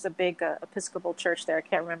church. There's a big Episcopal church there. I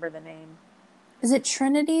can't remember the name. Is it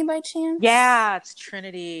Trinity by chance? Yeah, it's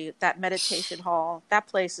Trinity. That meditation hall. That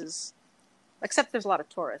place is... Except there's a lot of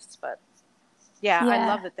tourists, but yeah, I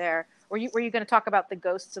love it there. Were you going to talk about the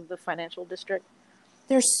ghosts of the financial district?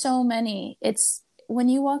 There's so many. It's when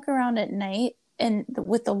you walk around at night and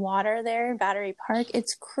with the water there, Battery Park,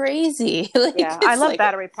 it's crazy. I love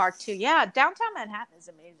Battery Park too. Yeah, downtown Manhattan is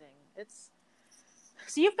amazing.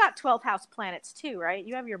 So you've got 12 house planets too, right?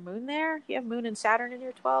 You have your moon there. You have Moon and Saturn in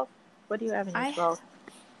your 12. What do you have in your 12?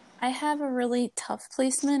 I have a really tough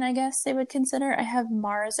placement, I guess they would consider. I have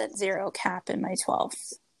Mars at 0 cap in my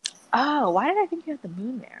 12th. Oh, why did I think you had the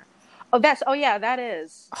moon there? Yeah, that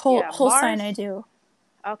is. Whole sign I do.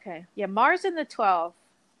 Okay. Yeah, Mars in the 12th.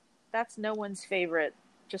 That's no one's favorite.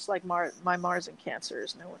 Just like my Mars in Cancer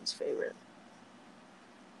is no one's favorite.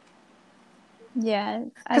 Yeah.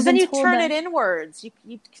 Because then you turn it inwards.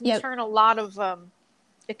 You can turn a lot of...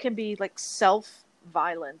 it can be like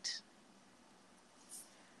self-violent.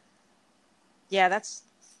 Yeah, that's...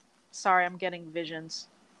 Sorry, I'm getting visions.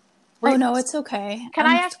 No, it's okay. Can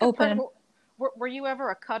I ask were you ever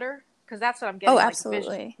a cutter? Because that's what I'm getting. Oh,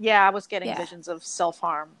 absolutely. I was getting visions of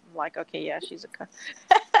self-harm. I'm like, okay, yeah, she's a cutter.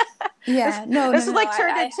 Yeah, no, this is like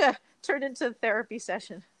turned into therapy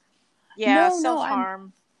session. Yeah,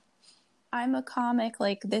 self-harm. I'm a comic.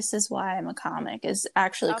 Like, this is why I'm a comic. Is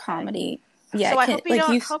actually comedy. Yeah. So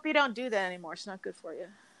I hope you don't do that anymore. It's not good for you.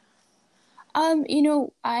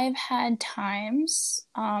 I've had times,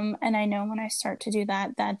 and I know when I start to do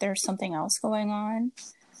that, that there's something else going on.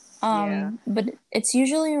 Yeah. But it's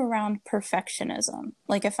usually around perfectionism.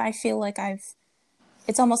 Like if I feel like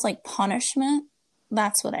it's almost like punishment.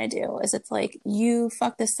 That's what I do. Is it's like you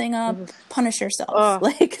fuck this thing up, punish yourself, Oh,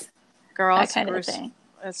 like girl, that that's kind of gruesome. thing.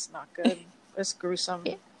 It's not good. It's gruesome.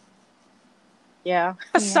 Yeah. Yeah.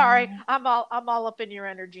 Sorry. Yeah. I'm all up in your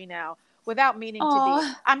energy now without meaning to be.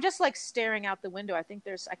 Oh, I'm just like staring out the window. I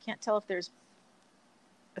can't tell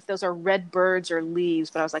if those are red birds or leaves,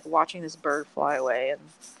 but I was like watching this bird fly away and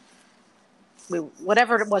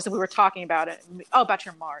whatever it was that we were talking about it. Oh, about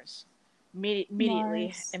your Mars.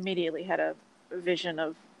 Mars. Immediately had a vision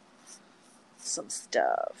of some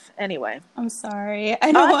stuff. Anyway. I'm sorry. I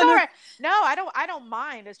Oh, don't that's want all to. right. No, I don't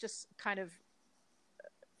mind. It's just kind of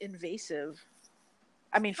invasive.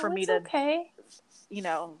 I mean, for Oh, me it's to, okay.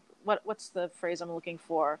 what's the phrase I'm looking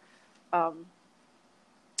for? Um,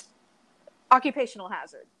 occupational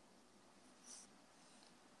hazard.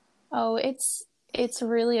 Oh, it's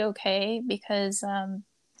really okay because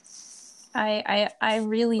I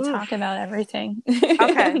really talk Oof. about everything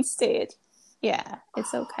Okay. on stage. Yeah,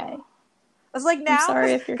 it's okay. I was like, I'm now,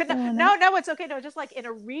 sorry if you're feeling it. no, it's okay. No, just like in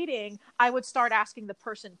a reading, I would start asking the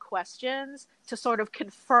person questions to sort of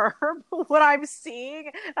confirm what I'm seeing.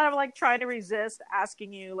 And I'm like trying to resist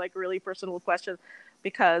asking you like really personal questions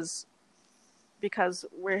because,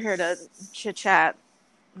 we're here to chit chat,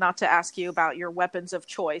 not to ask you about your weapons of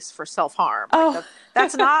choice for self-harm. Like Oh,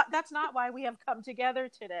 that's not why we have come together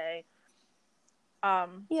today.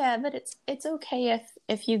 Um, yeah, but it's okay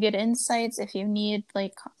if you get insights, if you need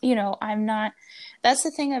like, I'm not that's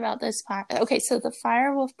the thing about this Okay, so the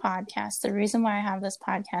Firewolf podcast, the reason why I have this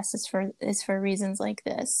podcast is for reasons like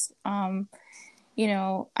this.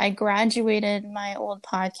 I graduated my old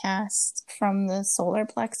podcast from the solar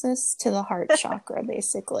plexus to the heart chakra,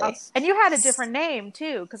 basically. and you had a different name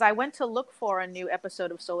too, because I went to look for a new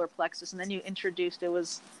episode of Solar Plexus, and then you introduced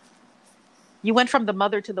you went from the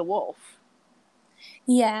mother to the wolf.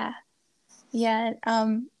 Yeah, yeah.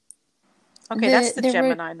 Okay, that's The the there were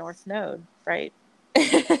Gemini North Node, right?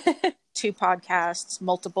 Two podcasts,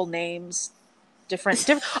 multiple names, different.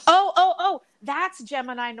 Oh, that's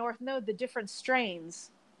Gemini North Node. The different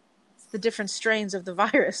strains. It's the different strains of the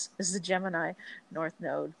virus is the Gemini North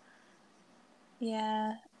Node.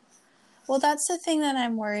 Yeah. Well, that's the thing that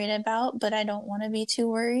I'm worried about, but I don't want to be too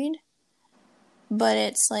worried. But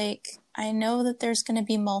it's like I know that there's going to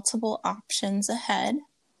be multiple options ahead,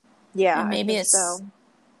 Yeah, and I maybe think it's so.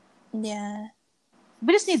 yeah.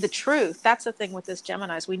 We just need the truth. That's the thing with this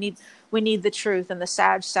Gemini's. We need the truth, and the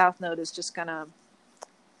Sag South Node is just gonna.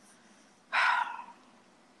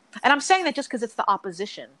 And I'm saying that just because it's the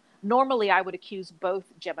opposition. Normally, I would accuse both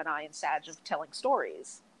Gemini and Sag of telling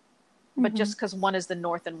stories, but Mm-hmm. just because one is the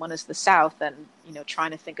North and one is the South, and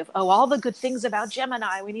trying to think of all the good things about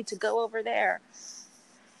Gemini, we need to go over there.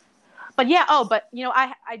 But yeah, but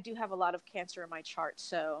I do have a lot of Cancer in my chart,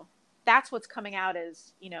 so that's what's coming out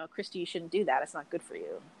as Christy, you shouldn't do that. It's not good for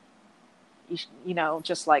you.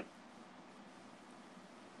 Just like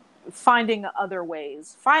finding other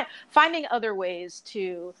ways, finding other ways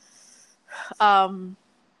to. I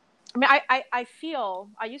mean,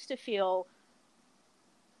 I used to feel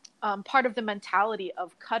part of the mentality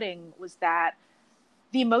of cutting was that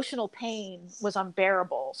the emotional pain was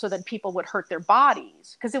unbearable, so then people would hurt their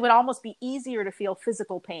bodies because it would almost be easier to feel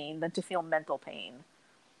physical pain than to feel mental pain.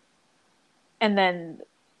 And then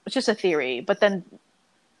it's just a theory, but then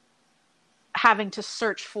having to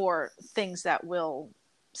search for things that will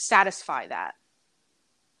satisfy that.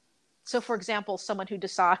 So, for example, someone who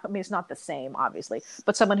decides, I mean, it's not the same, obviously,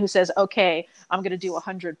 but someone who says, okay, I'm going to do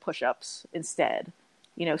 100 push-ups instead,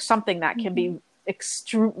 something that can Mm-hmm. be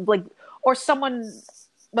extreme, like, or someone,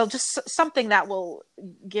 well, just something that will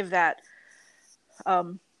give that,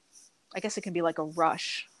 I guess it can be like a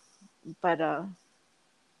rush, but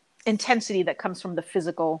intensity that comes from the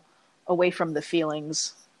physical away from the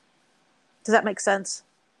feelings. Does that make sense?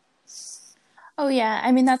 Oh yeah,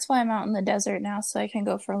 I mean that's why I'm out in the desert now, so I can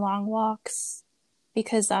go for long walks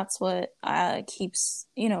because that's what keeps,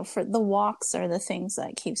 for the walks are the things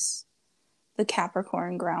that keeps the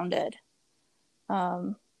Capricorn grounded.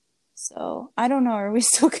 Um, so I don't know, are we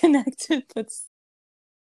still connected? That's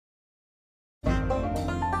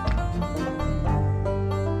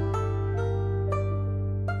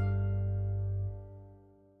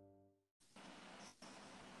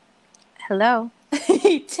Hello.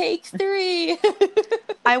 take three.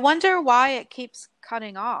 I wonder why it keeps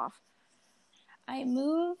cutting off. I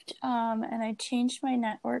moved and I changed my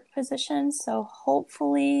network position, so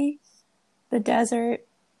hopefully the desert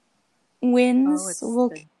Oh, winds it's will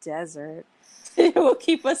the desert. will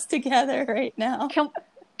keep us together right now.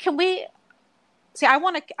 Can we see? I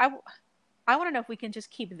want to know if we can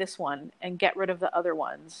just keep this one and get rid of the other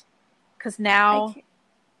ones. Because I now, can't,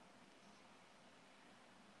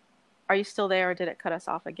 are you still there, or did it cut us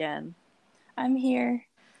off again? I'm here.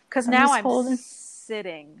 Because I'm now just I'm holding.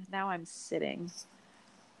 sitting. Now I'm sitting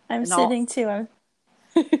I'm and all sitting too.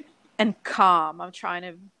 and calm. I'm trying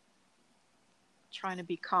to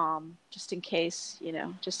be calm, just in case,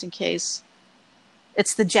 just in case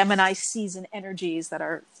it's the Gemini season energies that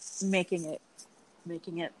are making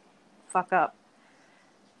it fuck up.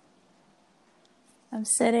 I'm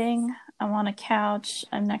sitting. I'm on a couch.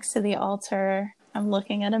 I'm next to the altar. I'm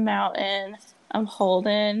looking at a mountain. I'm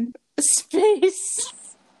holding space.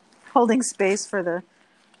 Holding space for the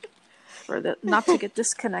not to get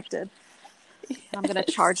disconnected. I'm going to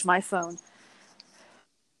Yes. charge my phone.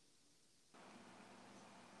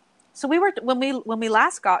 So we were when we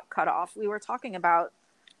last got cut off, we were talking about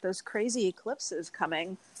those crazy eclipses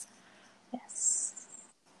coming. Yes.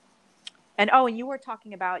 And oh, and you were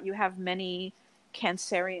talking about you have many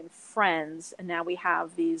Cancerian friends, and now we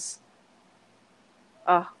have these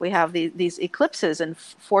eclipses in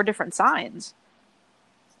four different signs.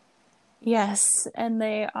 Yes, and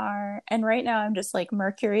they are, and right now I'm just like,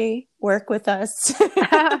 Mercury, work with us.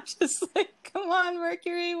 Just like, come on,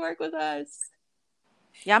 Mercury, work with us.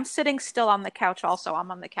 Yeah, I'm sitting still on the couch also.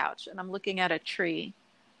 I'm on the couch and I'm looking at a tree.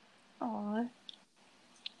 Aw.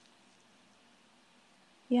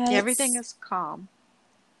 Yeah, Yeah, everything it's is calm.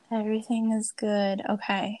 everything is good.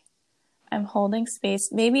 Okay. I'm holding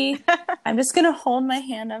space. Maybe I'm just gonna hold my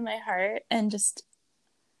hand on my heart and just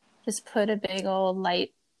put a big old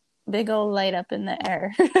light up in the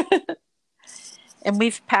air. And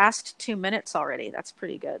we've passed 2 minutes already. That's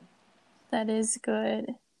pretty good. That is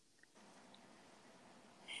good.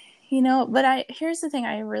 But here's the thing,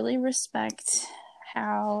 I really respect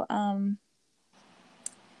how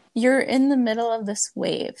you're in the middle of this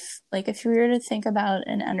wave. Like if you were to think about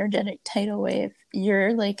an energetic tidal wave,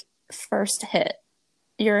 you're like first hit.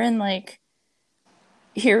 You're in like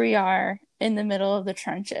here we are in the middle of the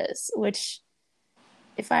trenches, which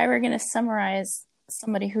if I were going to summarize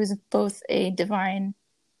somebody who's both a divine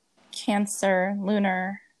Cancer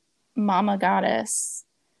lunar mama goddess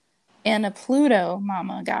and a Pluto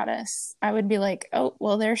mama goddess, I would be like, oh,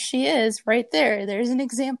 well, there she is right there. There's an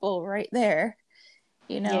example right there,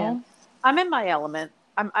 you Yeah. know? I'm in my element.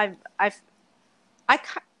 I,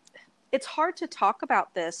 it's hard to talk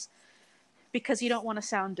about this because you don't want to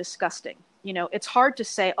sound disgusting. It's hard to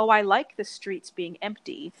say, "Oh, I like the streets being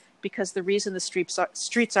empty," because the reason the streets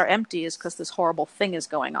are empty is because this horrible thing is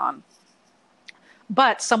going on.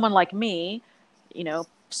 But someone like me,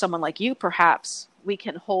 someone like you, perhaps we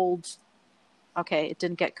can hold. Okay, it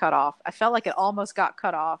didn't get cut off. I felt like it almost got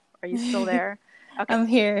cut off. Are you still there? Okay, I'm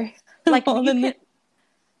here. I'm like you holding can.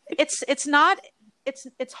 the. It's not.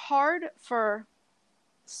 It's hard for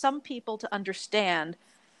some people to understand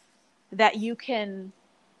that you can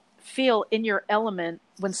feel in your element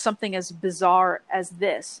when something as bizarre as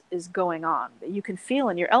this is going on. That you can feel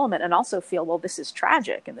in your element and also feel, well, this is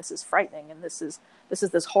tragic and this is frightening and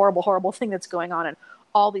this horrible, horrible thing that's going on and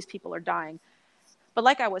all these people are dying. But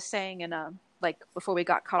like I was saying like before we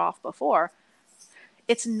got cut off before,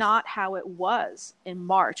 it's not how it was in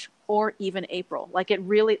March or even April. Like it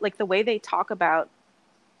really, like the way they talk about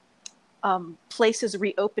places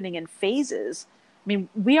reopening in phases. I mean,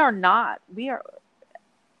 we are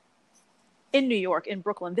in New York, in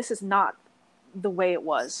Brooklyn. This is not the way it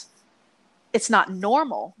was. It's not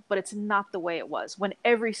normal, but it's not the way it was when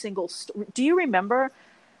every single do you remember,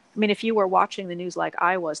 I mean, if you were watching the news like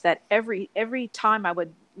I was, that every time I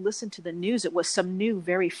would listen to the news, it was some new,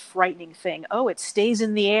 very frightening thing. Oh, it stays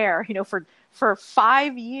in the air, for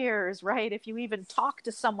 5 years, right? If you even talk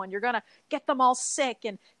to someone, you're gonna get them all sick,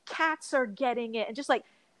 and cats are getting it, and just like,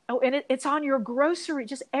 oh, and it's on your grocery.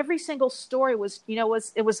 Just every single story was,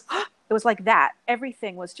 it was like that.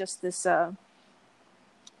 Everything was just this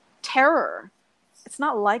terror. It's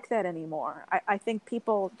not like that anymore. I think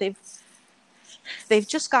people they've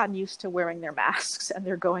just gotten used to wearing their masks and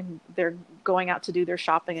they're going out to do their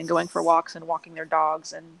shopping and going for walks and walking their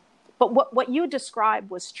dogs. And but what you described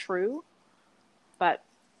was true, but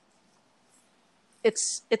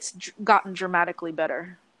it's gotten dramatically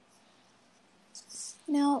better.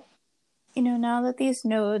 Now, now that these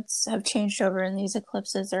nodes have changed over and these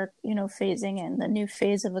eclipses are, phasing in the new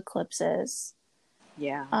phase of eclipses,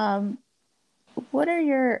 Yeah. um, what are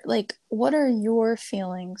your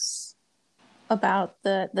feelings about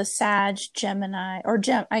the Sag Gemini or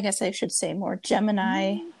I guess I should say more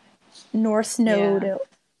Gemini North Yeah. Node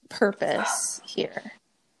purpose here?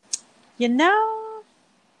 You know,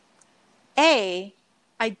 A,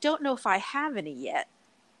 I don't know if I have any yet.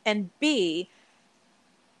 And B,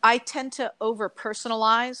 I tend to over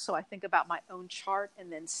personalize. So I think about my own chart.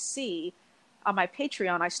 And then C, on my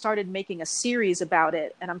Patreon, I started making a series about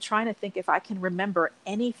it. And I'm trying to think if I can remember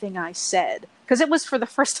anything I said. Because it was for the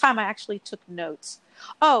first time I actually took notes.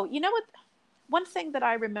 Oh, you know what? One thing that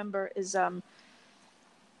I remember is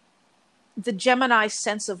the Gemini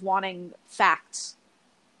sense of wanting facts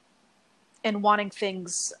and wanting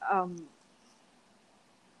things,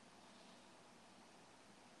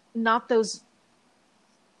 not those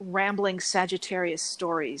rambling Sagittarius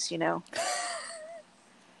stories, you know?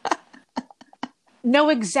 No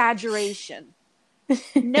exaggeration.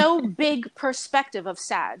 No big perspective of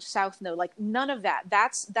South Node, like none of that.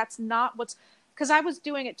 That's not what's, because I was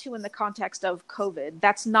doing it too in the context of COVID.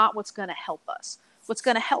 That's not what's going to help us. What's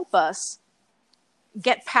going to help us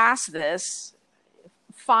get past this,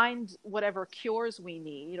 find whatever cures we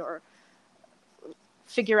need, or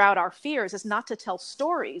figure out our fears, is not to tell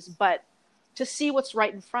stories, but to see what's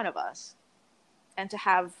right in front of us, and to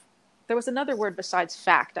have, there was another word besides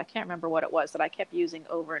fact. I can't remember what it was that I kept using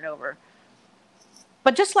over and over.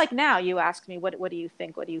 But just like now, you ask me, what do you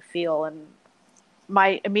think? What do you feel? And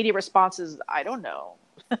my immediate response is, I don't know.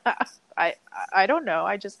 I don't know.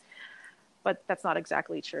 But that's not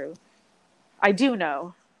exactly true. I do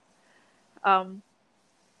know.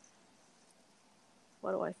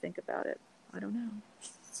 What do I think about it? I don't know.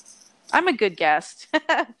 I'm a good guest.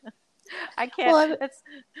 I can't. Well,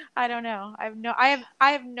 I don't know. I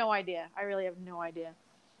have no idea. I really have no idea.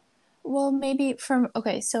 well, maybe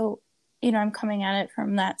okay, so, I'm coming at it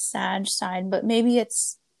from that Sag side, but maybe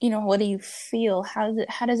it's, what do you feel? How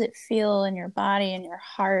does it feel in your body and your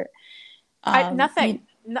heart? Nothing.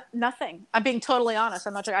 Nothing. I'm being totally honest.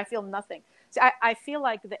 I'm not sure. I feel nothing. See, I feel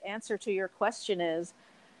like the answer to your question is,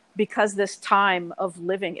 because this time of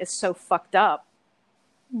living is so fucked up,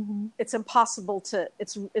 mm-hmm. it's impossible to,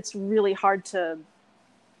 it's really hard to,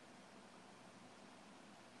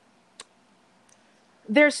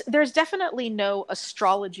 there's definitely no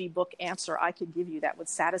astrology book answer I could give you that would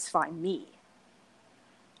satisfy me.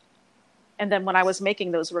 And then when I was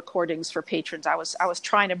making those recordings for patrons, I was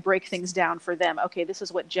trying to break things down for them. Okay, this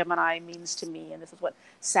is what Gemini means to me, and this is what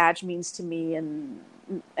Sag means to me, and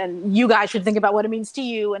you guys should think about what it means to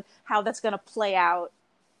you and how that's going to play out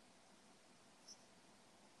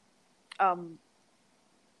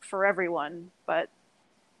for everyone. But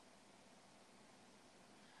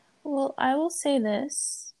Well, I will say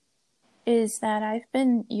this is that I've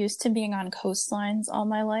been used to being on coastlines all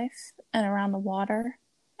my life and around the water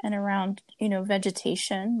and around,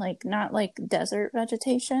 vegetation, like not like desert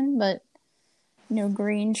vegetation, but,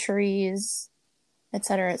 green trees, et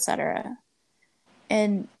cetera, et cetera.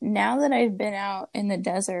 And now that I've been out in the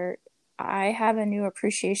desert, I have a new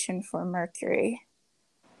appreciation for Mercury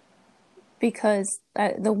because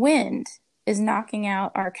the wind is knocking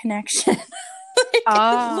out our connection.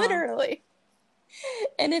 Literally.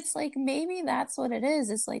 And it's like, maybe that's what it is.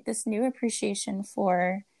 It's like this new appreciation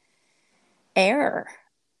for air.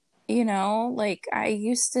 Like I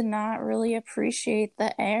used to not really appreciate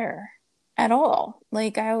the air at all.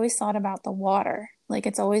 Like I always thought about the water. Like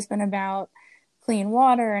it's always been about clean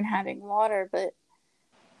water and having water, but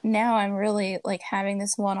now I'm really like having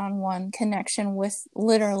this one-on-one connection with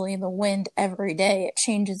literally the wind every day. It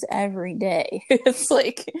changes every day. It's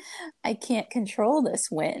like I can't control this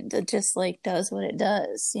wind. It just like does what it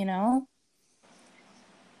does,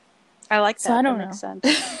 I like that. So I don't that know. makes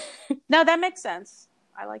sense. No, that makes sense.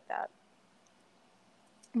 I like that.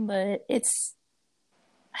 But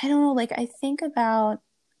I don't know, like I think about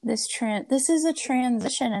this is a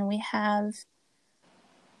transition, and we have,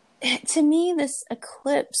 to me, this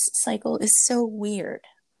eclipse cycle is so weird.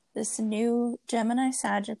 This new Gemini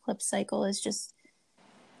Sag eclipse cycle is just,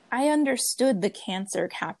 I understood the Cancer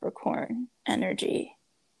Capricorn energy.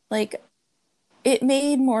 Like it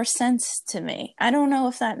made more sense to me. I don't know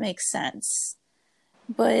if that makes sense,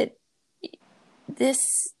 but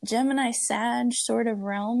this Gemini Sag sort of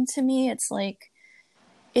realm, to me, it's like,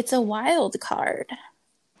 it's a wild card.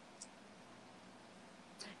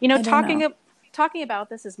 Talking about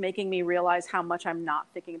this is making me realize how much I'm not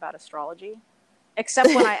thinking about astrology,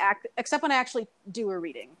 except when I actually do a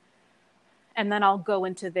reading, and then I'll go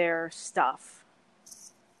into their stuff,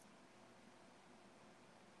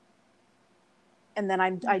 and then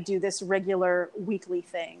I do this regular weekly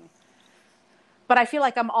thing. But I feel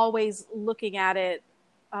like I'm always looking at it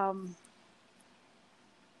a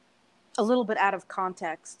little bit out of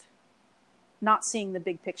context, not seeing the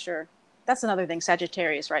big picture. That's another thing,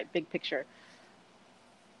 Sagittarius, right? Big picture.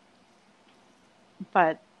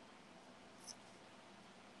 But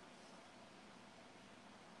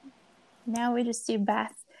Now we just do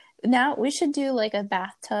bath. Now we should do like a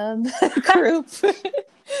bathtub group.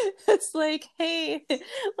 It's like, hey,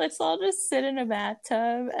 let's all just sit in a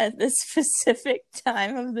bathtub at this specific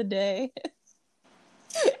time of the day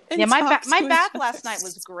yeah, and talk my to each bath other. last night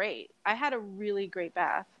was great. I had a really great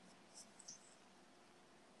bath.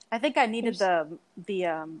 I think I needed the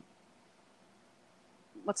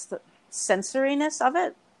what's the sensoriness of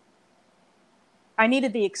it? I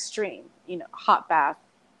needed the extreme, hot bath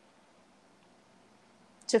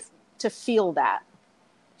to to feel that.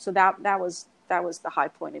 So that was the high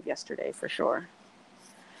point of yesterday for sure.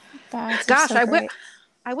 Baths are Gosh, so great.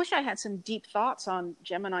 I wish I had some deep thoughts on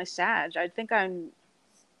Gemini Sag. I think I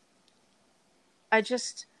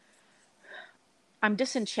just I'm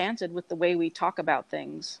disenchanted with the way we talk about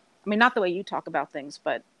things. I mean, not the way you talk about things,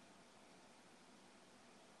 but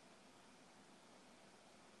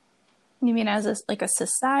You mean as like a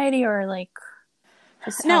society or like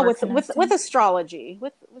just how no, we're with connecting? astrology,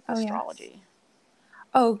 with Oh yeah. astrology.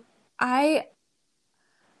 Oh, I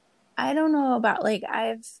don't know about like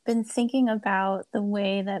I've been thinking about the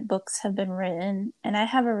way that books have been written, and I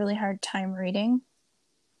have a really hard time reading.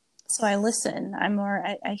 So I listen.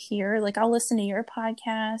 I hear, like, I'll listen to your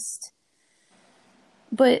podcast,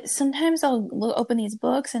 but sometimes open these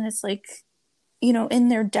books and it's like, in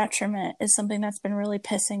their detriment is something that's been really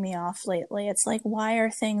pissing me off lately. It's like, why are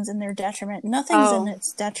things in their detriment? Nothing's in Oh,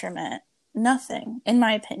 its detriment. Nothing, in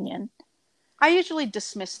my opinion. I usually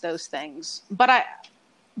dismiss those things, but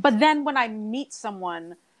then when I meet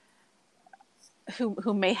someone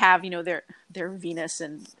who may have their Venus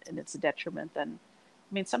and its detriment, then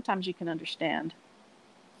I mean sometimes you can understand.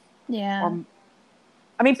 Yeah. Or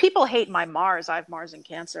I mean, people hate my Mars. I have Mars in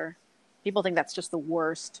Cancer. People think that's just the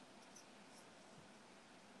worst.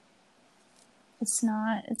 It's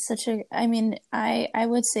not. It's such a. I mean, I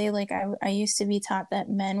would say like I used to be taught that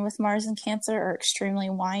men with Mars and Cancer are extremely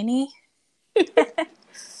whiny.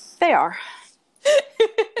 They are.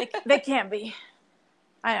 They can be.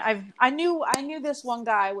 I knew this one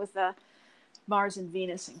guy with Mars and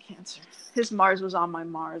Venus in Cancer. His Mars was on my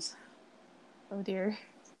Mars. Oh dear.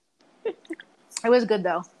 It was good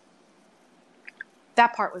though.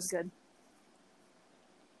 That part was good.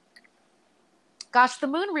 Gosh, the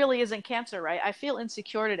moon really is in Cancer, right? I feel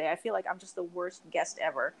insecure today. I feel like I'm just the worst guest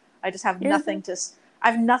ever. I just have You're nothing the. to.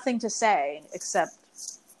 I have nothing to say except.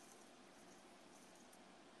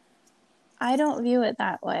 I don't view it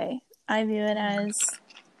that way. I view it as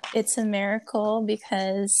it's a miracle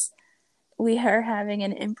because we are having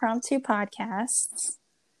an impromptu podcast,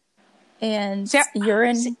 and See,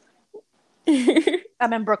 you're see, in.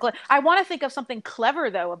 I'm in Brooklyn. I want to think of something clever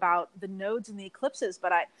though about the nodes and the eclipses,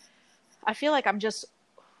 but I feel like I'm just.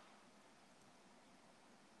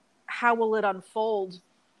 How will it unfold?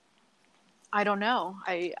 I don't know.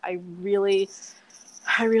 I really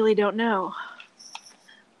don't know.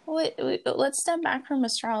 Let's step back from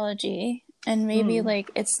astrology and maybe Mm.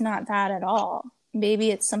 like it's not that at all. Maybe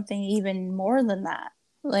it's something even more than that.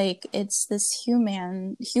 Like it's this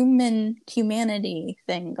humanity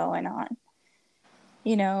thing going on,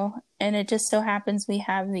 and it just so happens we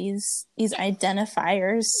have these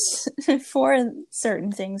identifiers for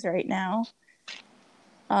certain things right now.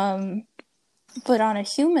 But on a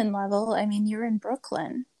human level, I mean, you're in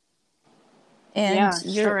Brooklyn and Yeah,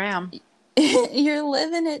 sure am. you're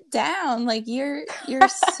living it down. Like you're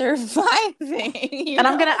surviving, And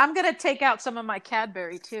I'm gonna take out some of my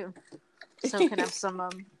Cadbury too, so can have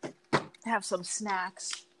some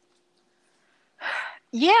snacks.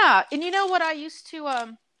 Yeah, and you know what I used to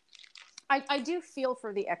I do feel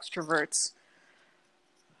for the extroverts.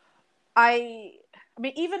 I I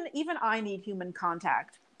mean even I need human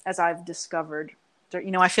contact as I've discovered.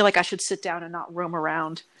 I feel like I should sit down and not roam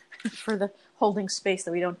around for the holding space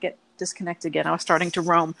that we don't get disconnected again. I was starting to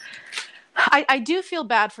roam. I do feel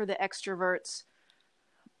bad for the extroverts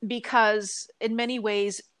because in many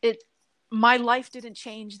ways my life didn't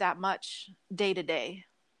change that much day to day,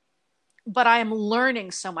 but I am learning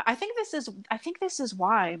so much. I think this is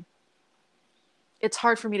why it's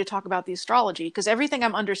hard for me to talk about the astrology, because everything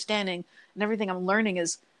I'm understanding and everything I'm learning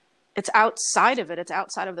it's outside of it. It's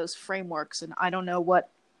outside of those frameworks, and I don't know what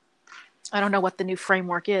the new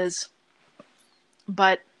framework is.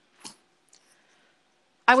 But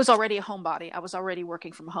I was already a homebody. I was already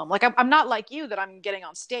working from home. Like I'm not like you that I'm getting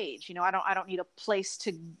on stage. I don't need a place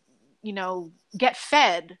to, get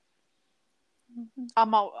fed.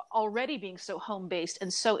 I'm already being so home based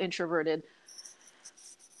and so introverted.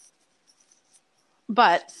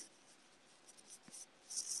 But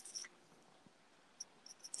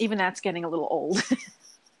Even that's getting a little old.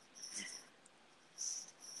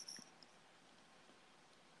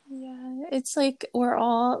 Yeah, it's like we're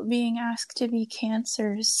all being asked to be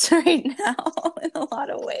cancers right now in a lot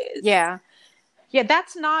of ways. Yeah. Yeah,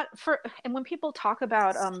 that's not for, and when people talk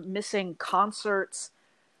about missing concerts,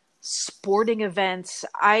 sporting events,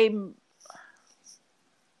 I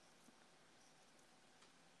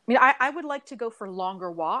would like to go for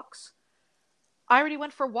longer walks. I already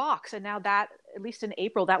went for walks, and now that, at least in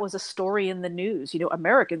April, that was a story in the news.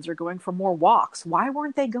 Americans are going for more walks. Why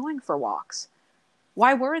weren't they going for walks?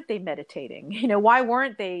 Why weren't they meditating? Why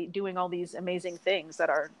weren't they doing all these amazing things that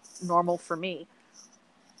are normal for me?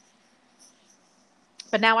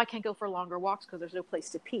 But now I can't go for longer walks because there's no place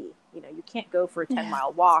to pee. You can't go for a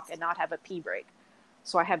 10-mile walk and not have a pee break.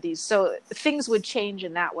 So I have these. So things would change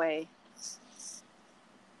in that way.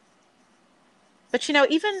 But,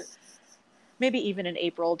 even in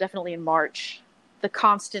April, definitely in March, the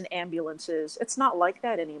constant ambulances, it's not like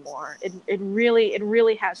that anymore. It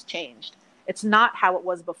really has changed. It's not how it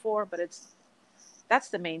was before, but that's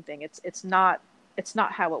the main thing. It's not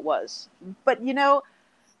how it was. But,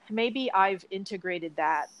 maybe I've integrated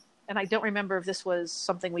that. And I don't remember if this was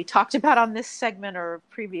something we talked about on this segment or a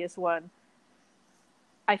previous one.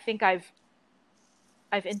 I think I've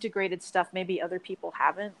integrated stuff maybe other people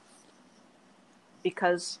haven't,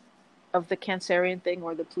 because of the Cancerian thing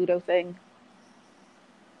or the Pluto thing.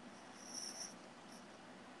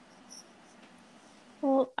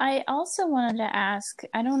 Well, I also wanted to ask,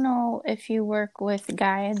 I don't know if you work with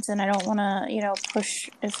guides, and I don't want to, push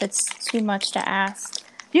if it's too much to ask.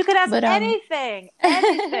 You could ask anything.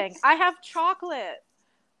 I have chocolate.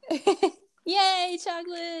 Yay,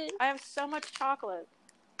 chocolate. I have so much chocolate.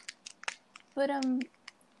 But, I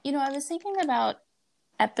was thinking about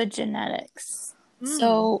epigenetics.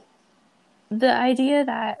 So the idea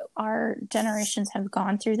that our generations have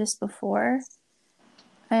gone through this before,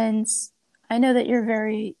 and I know that you're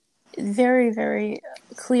very, very, very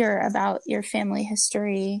clear about your family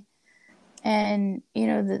history and,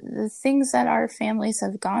 the things that our families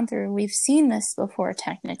have gone through. We've seen this before,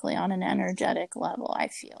 technically, on an energetic level, I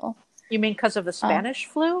feel. You mean because of the Spanish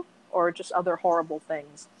flu or just other horrible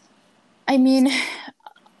things? I mean,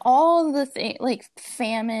 all the things like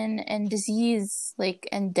famine and disease,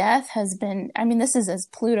 and death has been, this is as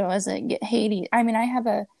Pluto as it get Hades.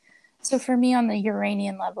 So for me on the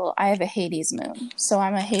Uranian level, I have a Hades moon. So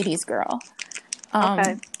I'm a Hades girl.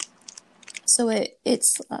 Okay. So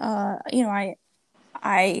it's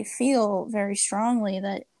I feel very strongly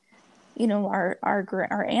that,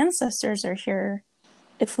 our ancestors are here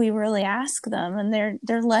if we really ask them, and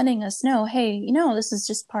they're letting us know, hey, this is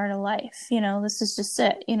just part of life. This is just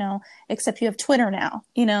it, except you have Twitter now,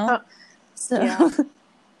 so, yeah.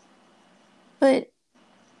 But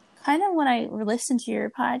kind of when I listen to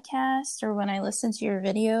your podcast or when I listen to your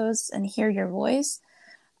videos and hear your voice,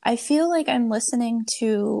 I feel like I'm listening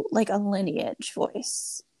to like a lineage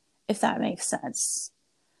voice, if that makes sense.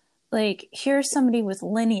 Like, here's somebody with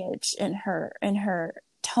lineage in her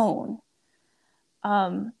tone.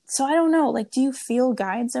 So I don't know, like, do you feel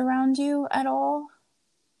guides around you at all?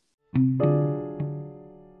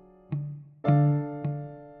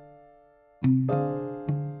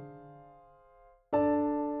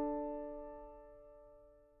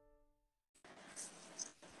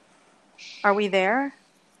 Are we there?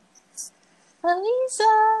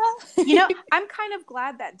 Aliza! I'm kind of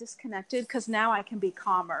glad that disconnected, because now I can be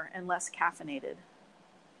calmer and less caffeinated.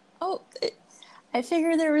 Oh, I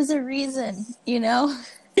figured there was a reason,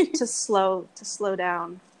 to slow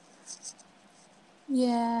down.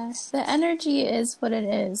 Yeah, the energy is what it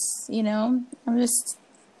is, I'm just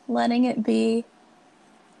letting it be.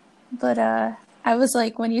 But I was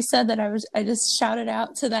like, when you said that, I just shouted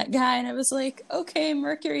out to that guy, and I was like, okay,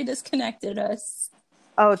 Mercury disconnected us.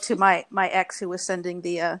 Oh, to my ex who was sending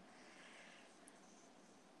the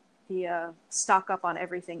stock up on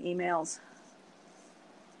everything emails.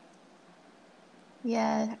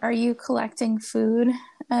 Yeah. Are you collecting food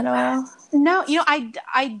at all? No,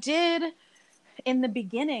 I did in the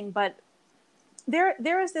beginning, but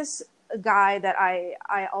there is this guy that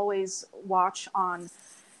I always watch on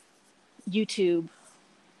YouTube,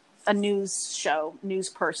 a news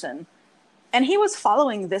person. And he was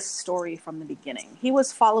following this story from the beginning. He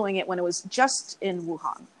was following it when it was just in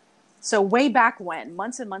Wuhan. So way back when,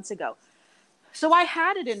 months and months ago. So I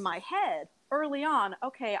had it in my head early on,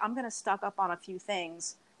 okay, I'm going to stock up on a few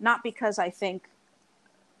things, not because I think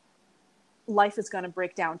life is going to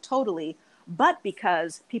break down totally, but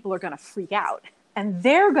because people are going to freak out and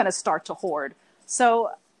they're going to start to hoard.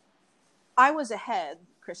 So I was ahead,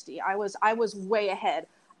 Christy. I was way ahead.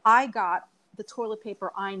 I got the toilet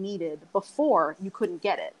paper I needed before you couldn't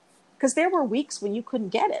get it. Because there were weeks when you couldn't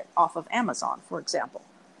get it off of Amazon, for example.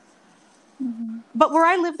 Mm-hmm. But where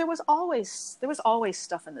I live, there was always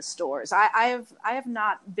stuff in the stores. I have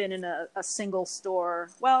not been in a single store.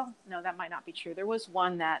 Well, no, that might not be true. There was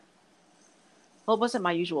one that, well, it wasn't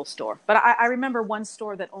my usual store, but I remember one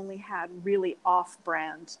store that only had really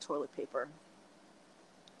off-brand toilet paper.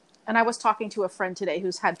 And I was talking to a friend today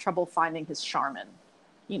who's had trouble finding his Charmin,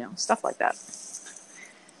 stuff like that.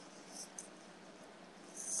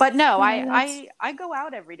 But no, I go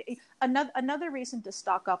out every day. Another reason to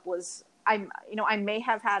stock up was I may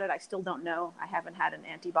have had it. I still don't know. I haven't had an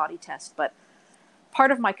antibody test, but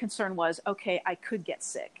part of my concern was, okay, I could get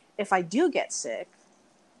sick. If I do get sick,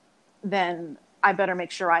 then I better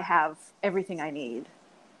make sure I have everything I need,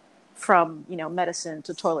 from, medicine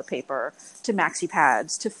to toilet paper, to maxi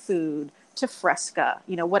pads, to food, to Fresca,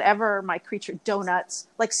 whatever my creature, donuts,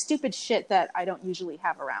 like stupid shit that I don't usually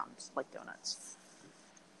have around, like donuts.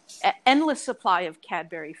 Endless supply of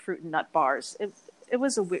Cadbury fruit and nut bars. It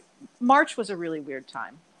was March was a really weird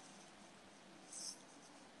time.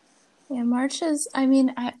 Yeah, March is,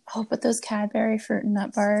 but those Cadbury fruit and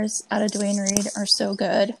nut bars out of Duane Reade are so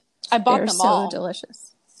good. I bought They're them so all.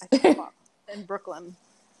 delicious. I bought in Brooklyn.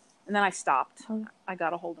 And then I stopped. I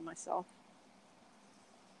got a hold of myself.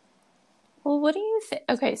 Well, what do you think?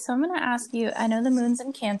 Okay, so I'm going to ask you, I know the moon's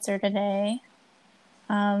in Cancer today.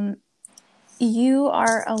 You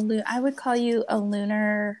are I would call you a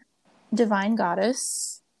lunar divine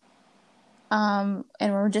goddess. And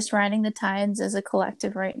we're just riding the tides as a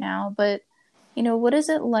collective right now. But, what is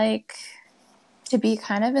it like to be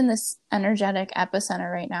kind of in this energetic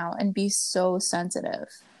epicenter right now and be so sensitive?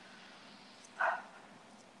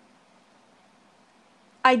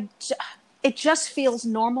 It just feels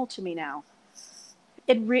normal to me now.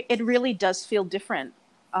 It really does feel different.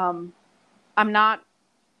 I'm not.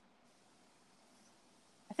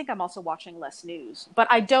 I think I'm also watching less news, but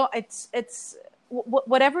I don't. It's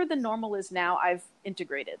whatever the normal is now. I've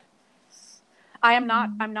integrated. I'm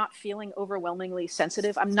not feeling overwhelmingly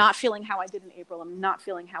sensitive. I'm not feeling how I did in April. I'm not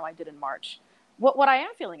feeling how I did in March. What I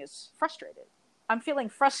am feeling is frustrated. I'm feeling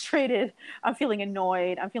frustrated. I'm feeling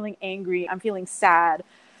annoyed. I'm feeling angry. I'm feeling sad,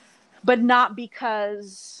 but not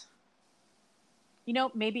because,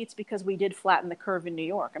 maybe it's because we did flatten the curve in New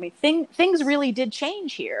York. I mean, things really did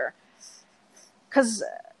change here, because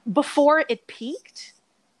before it peaked,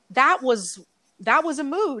 that was a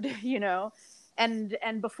mood,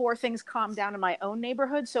 and before things calmed down in my own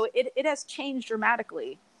neighborhood. So it has changed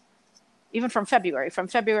dramatically, even from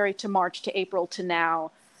February to March to April to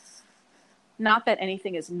now. Not that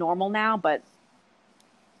anything is normal now, but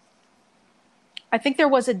I think there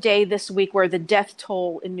was a day this week where the death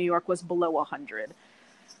toll in New York was below 100,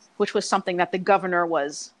 which was something that the governor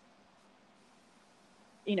was,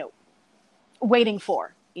 waiting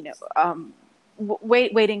for,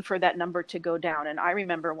 waiting for that number to go down. And I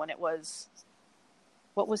remember when it was,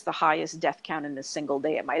 what was the highest death count in a single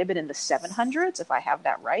day? It might have been in the 700s, if I have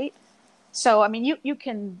that right. So, I mean, you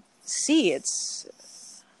can see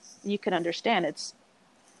you can understand it's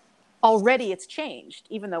changed,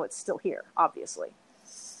 even though it's still here, obviously.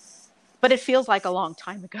 But it feels like a long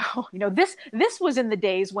time ago. This was in the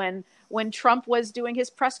days when Trump was doing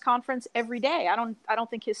his press conference every day. I don't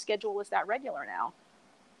think his schedule is that regular now.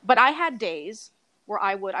 But I had days where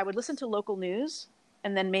I would listen to local news,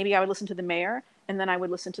 and then maybe I would listen to the mayor, and then I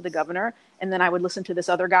would listen to the governor, and then I would listen to this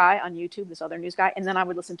other guy on YouTube, this other news guy, and then I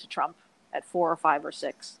would listen to Trump at 4 or 5 or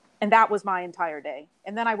 6. And that was my entire day.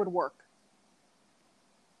 And then I would work.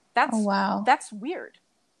 Oh, wow. That's weird.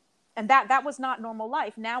 And that was not normal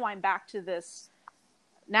life. Now I'm back to this.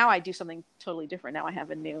 Now I do something totally different. Now I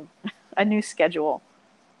have a new schedule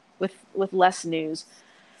with less news.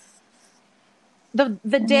 The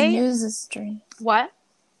day news is draining. What?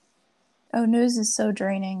 Oh, news is so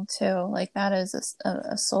draining too. Like, that is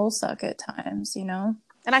a soul suck at times, And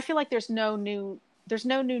I feel like there's no new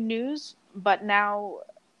news, but now,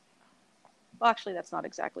 well, actually, that's not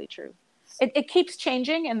exactly true. It keeps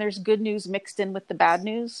changing, and there's good news mixed in with the bad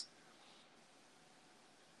news.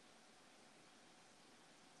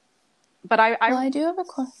 But I do have a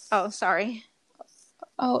question. Oh, sorry.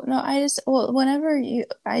 Oh, no, I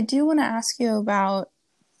do want to ask you about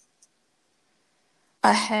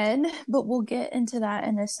ahead, but we'll get into that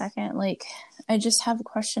in a second. Like, I just have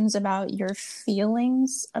questions about your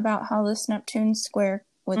feelings about how this Neptune square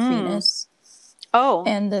with Venus. Oh.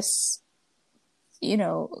 And this,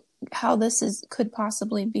 how this could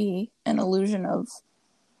possibly be an illusion of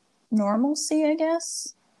normalcy, I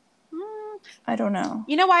guess. I don't know.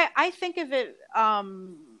 I think of it,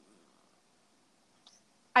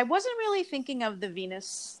 I wasn't really thinking of the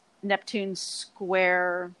Venus-Neptune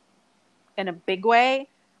square in a big way.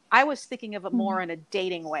 I was thinking of it more in a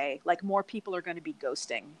dating way, like more people are going to be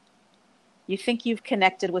ghosting. You think you've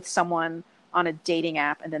connected with someone on a dating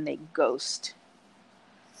app and then they ghost.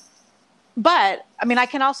 But, I mean, I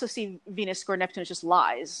can also see Venus square Neptune as just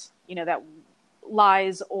lies, that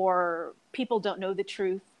lies, or people don't know the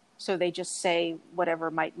truth, so they just say whatever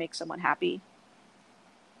might make someone happy.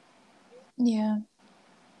 Yeah.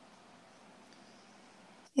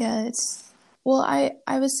 Yeah, well,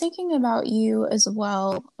 I was thinking about you as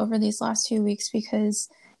well over these last few weeks because,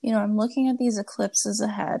 I'm looking at these eclipses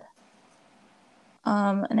ahead.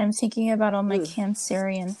 And I'm thinking about all my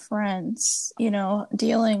Cancerian friends,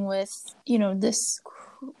 dealing with, this.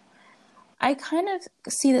 I kind of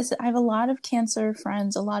see this. I have a lot of Cancer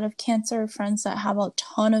friends that have a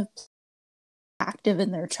ton of active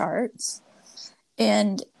in their charts.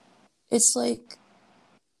 And it's like,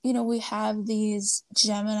 we have these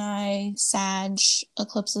Gemini, Sag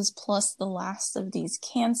eclipses plus the last of these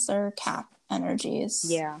Cancer Cap energies.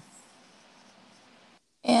 Yeah.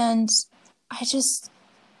 And I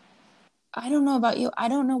don't know about you. I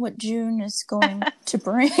don't know what June is going to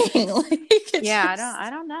bring. I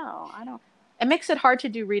don't know. It makes it hard to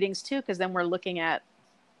do readings too, because then we're looking at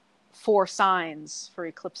 4 signs for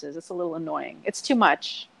eclipses. It's a little annoying. It's too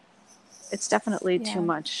much. It's definitely too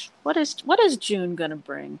much. What is June gonna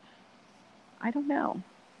bring? I don't know.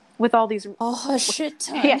 With all these a shit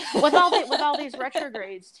ton. Yeah, with all these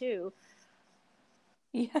retrogrades too.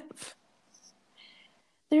 Yep.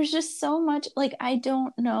 There's just so much, I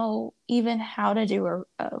don't know even how to do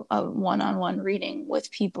a one-on-one reading with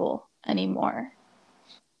people anymore.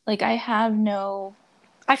 I have no.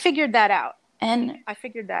 I figured that out. And I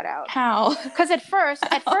figured that out. How? Because at first,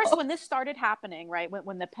 when this started happening, right,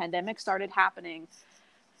 when the pandemic started happening,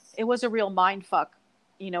 it was a real mind fuck,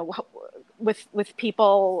 with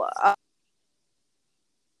people.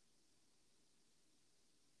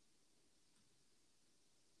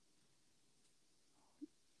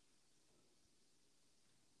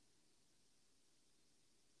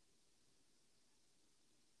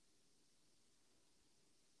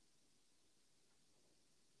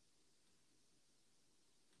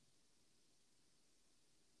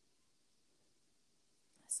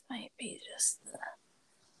 This might be just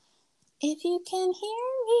if you can hear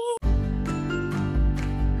me.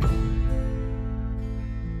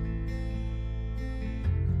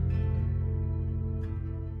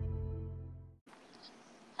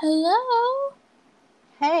 Hello.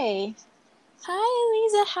 Hey.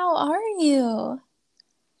 Hi, Aliza. How are you?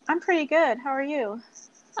 I'm pretty good. How are you?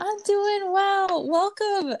 I'm doing well.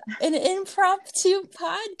 Welcome, an impromptu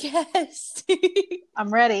podcast. I'm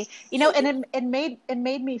ready. And it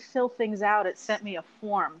made me fill things out. It sent me a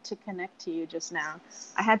form to connect to you just now.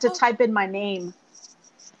 I had to type in my name.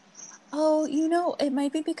 Oh, it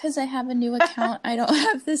might be because I have a new account. I don't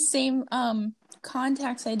have the same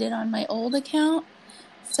contacts I did on my old account.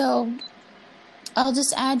 So I'll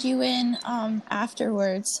just add you in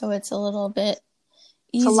afterwards, so it's a little bit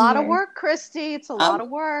easier. It's a lot of work, Christy. It's a lot of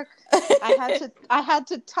work. I had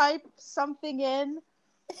to type something in.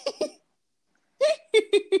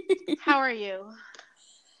 How are you?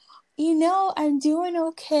 I'm doing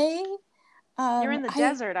okay. You're in the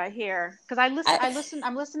desert, I hear. Because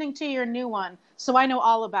I'm listening to your new one, so I know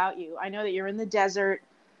all about you. I know that you're in the desert,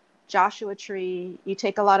 Joshua Tree. You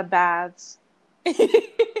take a lot of baths.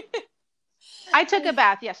 I took a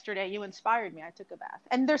bath yesterday. You inspired me. I took a bath.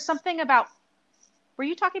 And there's something about, were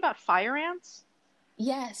you talking about fire ants?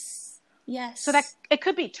 Yes. So that it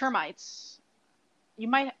could be termites. You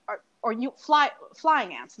might, or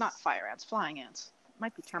flying ants, not fire ants, flying ants. It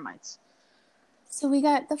might be termites. So we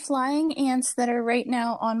got the flying ants that are right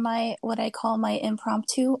now on what I call my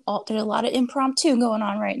impromptu altar. There's a lot of impromptu going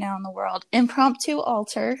on right now in the world. Impromptu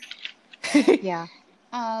altar. Yeah.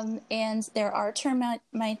 And there are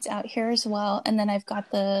termites out here as well. And then I've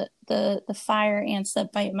got the fire ants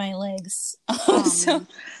that bite my legs. So.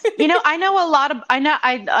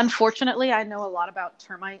 Unfortunately, I know a lot about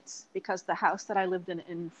termites because the house that I lived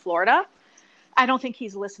in Florida, I don't think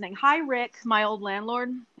he's listening. Hi, Rick, my old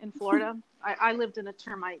landlord in Florida. I lived in a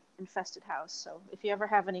termite infested house. So if you ever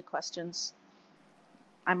have any questions,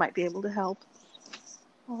 I might be able to help.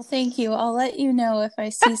 Well, thank you. I'll let you know if I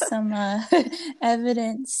see some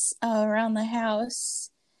evidence around the house.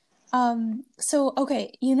 So,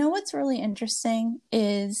 okay, what's really interesting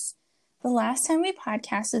is the last time we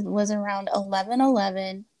podcasted was around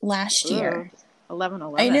 11/11 last year.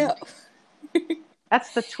 11/11. I know.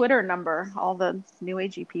 That's the Twitter number. All the new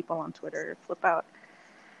agey people on Twitter flip out.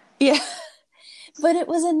 Yeah. But it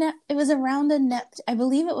was around I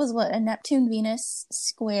believe it was what, a Neptune Venus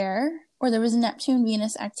square, or there was a Neptune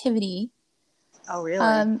Venus activity. Oh, really?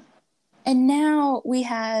 And now we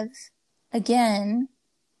have again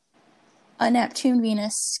a Neptune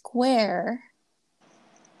Venus square.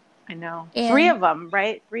 I know. Three And of them,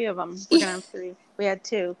 right? Three of them. We're gonna have three. We had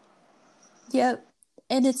two. yep.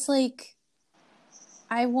 And it's like,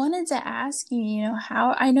 I wanted to ask you,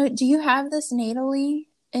 how I know, do you have this natally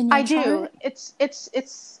in I your do. chart?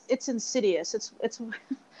 It's insidious. It's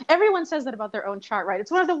everyone says that about their own chart, right?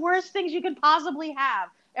 It's one of the worst things you could possibly have.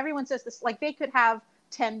 Everyone says this, like they could have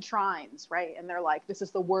 10 trines, right? And they're like, this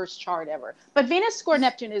is the worst chart ever. But Venus square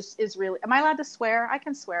Neptune is really, am I allowed to swear? I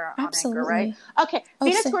can swear on Anchor, right? Absolutely. Okay. Oh,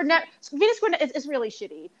 so, Venus square is really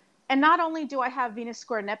shitty. And not only do I have Venus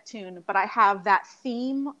square Neptune, but I have that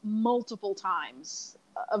theme multiple times,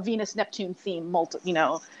 a Venus Neptune theme,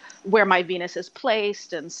 where my Venus is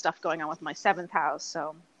placed and stuff going on with my seventh house.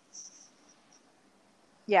 So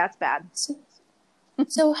yeah, it's bad. so,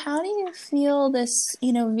 so how do you feel this,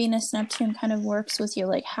 Venus Neptune kind of works with you?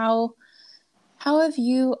 Like how have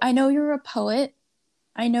you, I know you're a poet.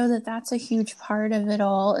 I know that that's a huge part of it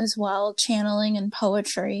all as well, channeling and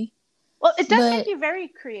poetry. Well, it does make But you very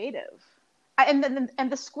creative. And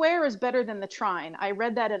the square is better than the trine. I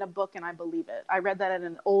read that in a book and I believe it. I read that in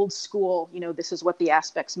an old school, this is what the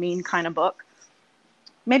aspects mean kind of book.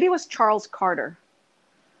 Maybe it was Charles Carter.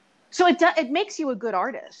 So it makes you a good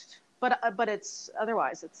artist, but it's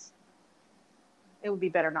otherwise it would be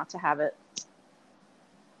better not to have it.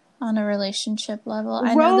 on a relationship level,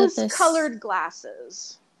 I know that this, Rose-colored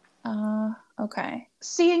glasses. okay.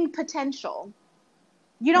 Seeing potential.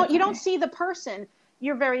 You don't see the person.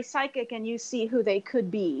 You're very psychic and you see who they could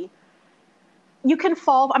be. You can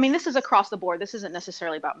fall. I mean, this is across the board. This isn't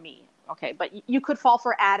necessarily about me. Okay. But you could fall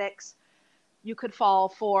for addicts. You could fall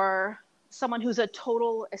for someone who's a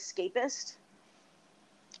total escapist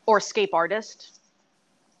or escape artist.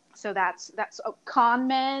 So that's con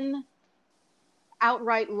men,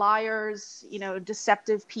 outright liars,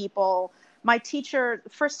 deceptive people. My teacher, the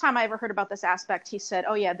first time I ever heard about this aspect, he said,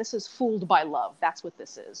 oh yeah, this is fooled by love. That's what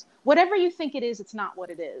this is. Whatever you think it is, it's not what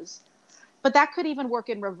it is. But that could even work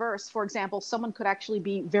in reverse. For example, someone could actually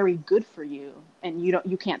be very good for you and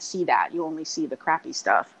you can't see that. You only see the crappy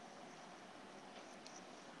stuff.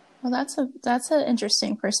 Well, that's an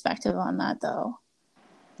interesting perspective on that though.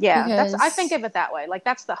 Yeah, I think Because of it that way. Like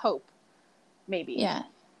that's the hope, maybe. yeah.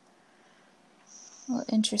 Well,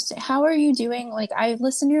 interesting. How are you doing? Like, I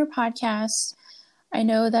listen to your podcast. I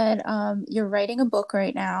know that you're writing a book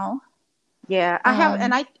right now. Yeah, I have,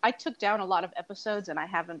 and Um, I took down a lot of episodes, and I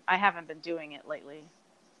haven't been doing it lately.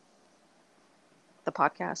 The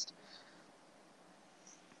podcast.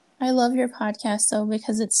 I love your podcast though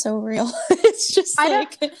because it's so real. It's just I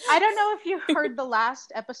don't like I don't know if you heard the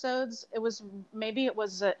last episodes. Maybe it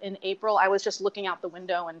was in April. I was just looking out the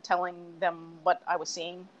window and telling them what I was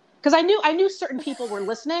seeing because I knew certain people were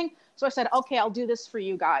listening. So I said, okay, I'll do this for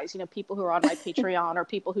you guys. People who are on my Patreon or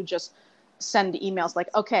people who just send emails like,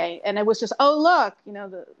 okay. And it was just, oh look,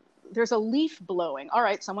 there's a leaf blowing. All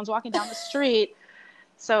right, someone's walking down the street.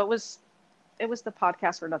 So it was the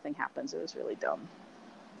podcast where nothing happens. It was really dumb.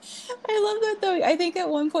 I love that though. I think at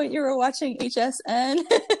one point you were watching HSN.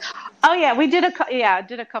 Oh yeah,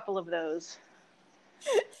 did a couple of those.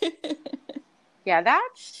 Yeah,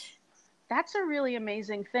 that's a really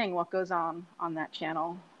amazing thing. What goes on that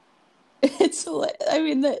channel? It's, I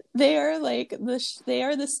mean, that they are like they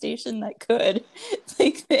are the station that could,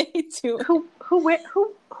 like they do. Who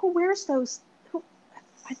wears those?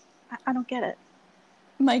 I don't get it.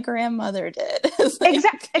 My grandmother did. Like,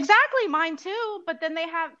 Exactly, mine too. But then they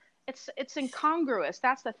have it's incongruous.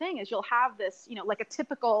 That's the thing is you'll have this like a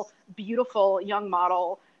typical beautiful young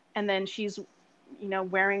model, and then she's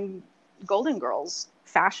wearing Golden Girls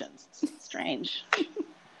fashions. It's strange.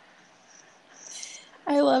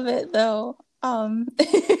 I love it though.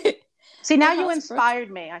 See, now Well, you how's Brooke?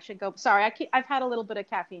 inspired me. I should go. Sorry, I've had a little bit of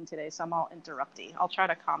caffeine today, so I'm all interrupty. I'll try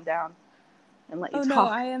to calm down and let you Oh no,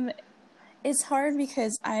 talk. I am. It's hard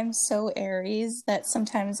because I'm so Aries that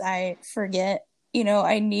sometimes I forget,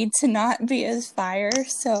 I need to not be as fire.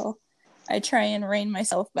 So I try and rein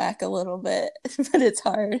myself back a little bit, but it's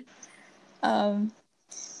hard. Um,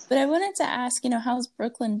 but I wanted to ask, how's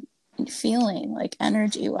Brooklyn feeling, like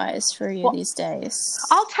energy wise for you Well, these days?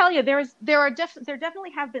 I'll tell you, there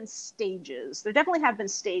definitely have been stages. There definitely have been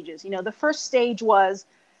stages. The first stage was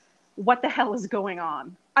what the hell is going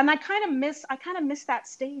on, and I kind of miss that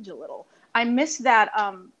stage a little. I miss that,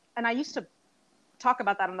 and I used to talk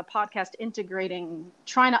about that on the podcast, integrating,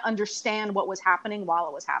 trying to understand what was happening while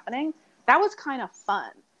it was happening. That was kind of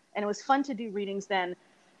fun. And it was fun to do readings then.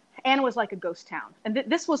 And it was like a ghost town. And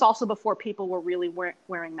this was also before people were really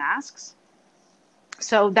wearing masks.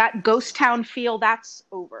 So that ghost town feel, that's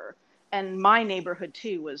over. And my neighborhood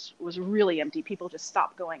too was really empty. People just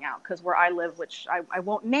stopped going out because where I live, which I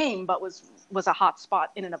won't name, but was a hot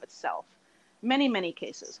spot in and of itself. Many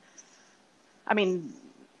cases. I mean,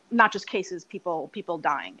 not just cases, people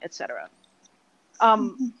dying, etc.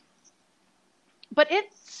 But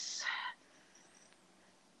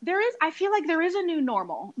I feel like there is a new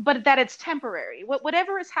normal, but that it's temporary.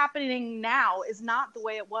 Whatever is happening now is not the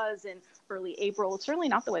way it was in early April. It's certainly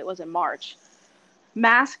not the way it was in March.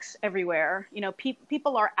 Masks everywhere.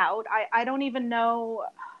 People are out. I don't even know.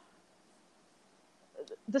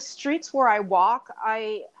 The streets where I walk,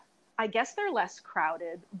 I guess they're less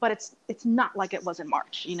crowded, but it's not like it was in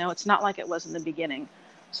March. It's not like it was in the beginning.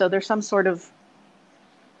 So there's some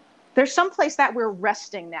place that we're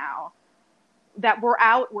resting now, that we're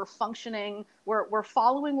out, we're functioning, we're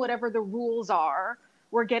following whatever the rules are.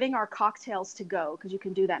 We're getting our cocktails to go, because you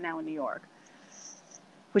can do that now in New York,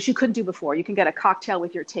 which you couldn't do before. You can get a cocktail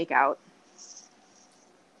with your takeout.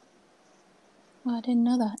 Well, I didn't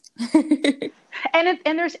know that.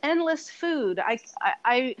 And there's endless food.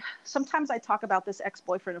 I sometimes I talk about this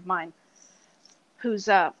ex-boyfriend of mine who's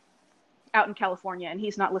out in California, and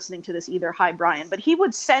he's not listening to this either. Hi, Brian. But he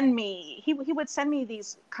would send me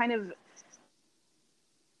these kind of.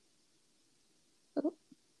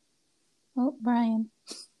 Oh, Brian.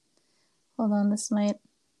 Hold on,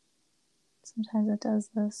 sometimes it does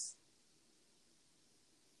this.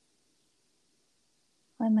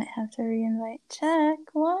 I might have to re-invite. Check.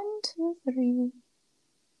 1, 2, 3.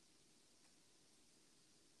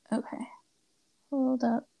 Okay. Hold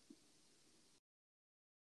up.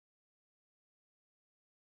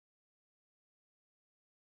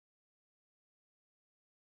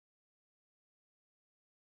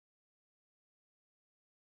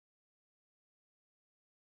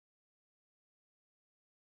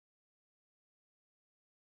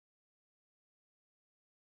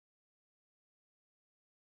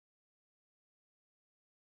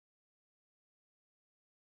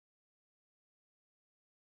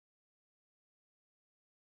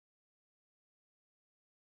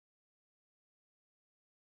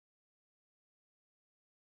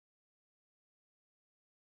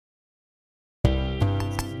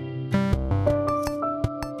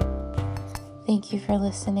 Thank you for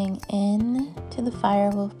listening in to the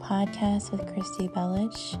Firewolf podcast with Christy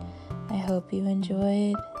Bellich. I hope you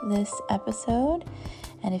enjoyed this episode.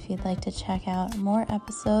 And if you'd like to check out more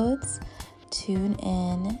episodes, tune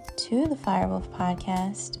in to the Firewolf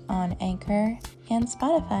podcast on Anchor and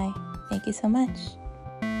Spotify. Thank you so much.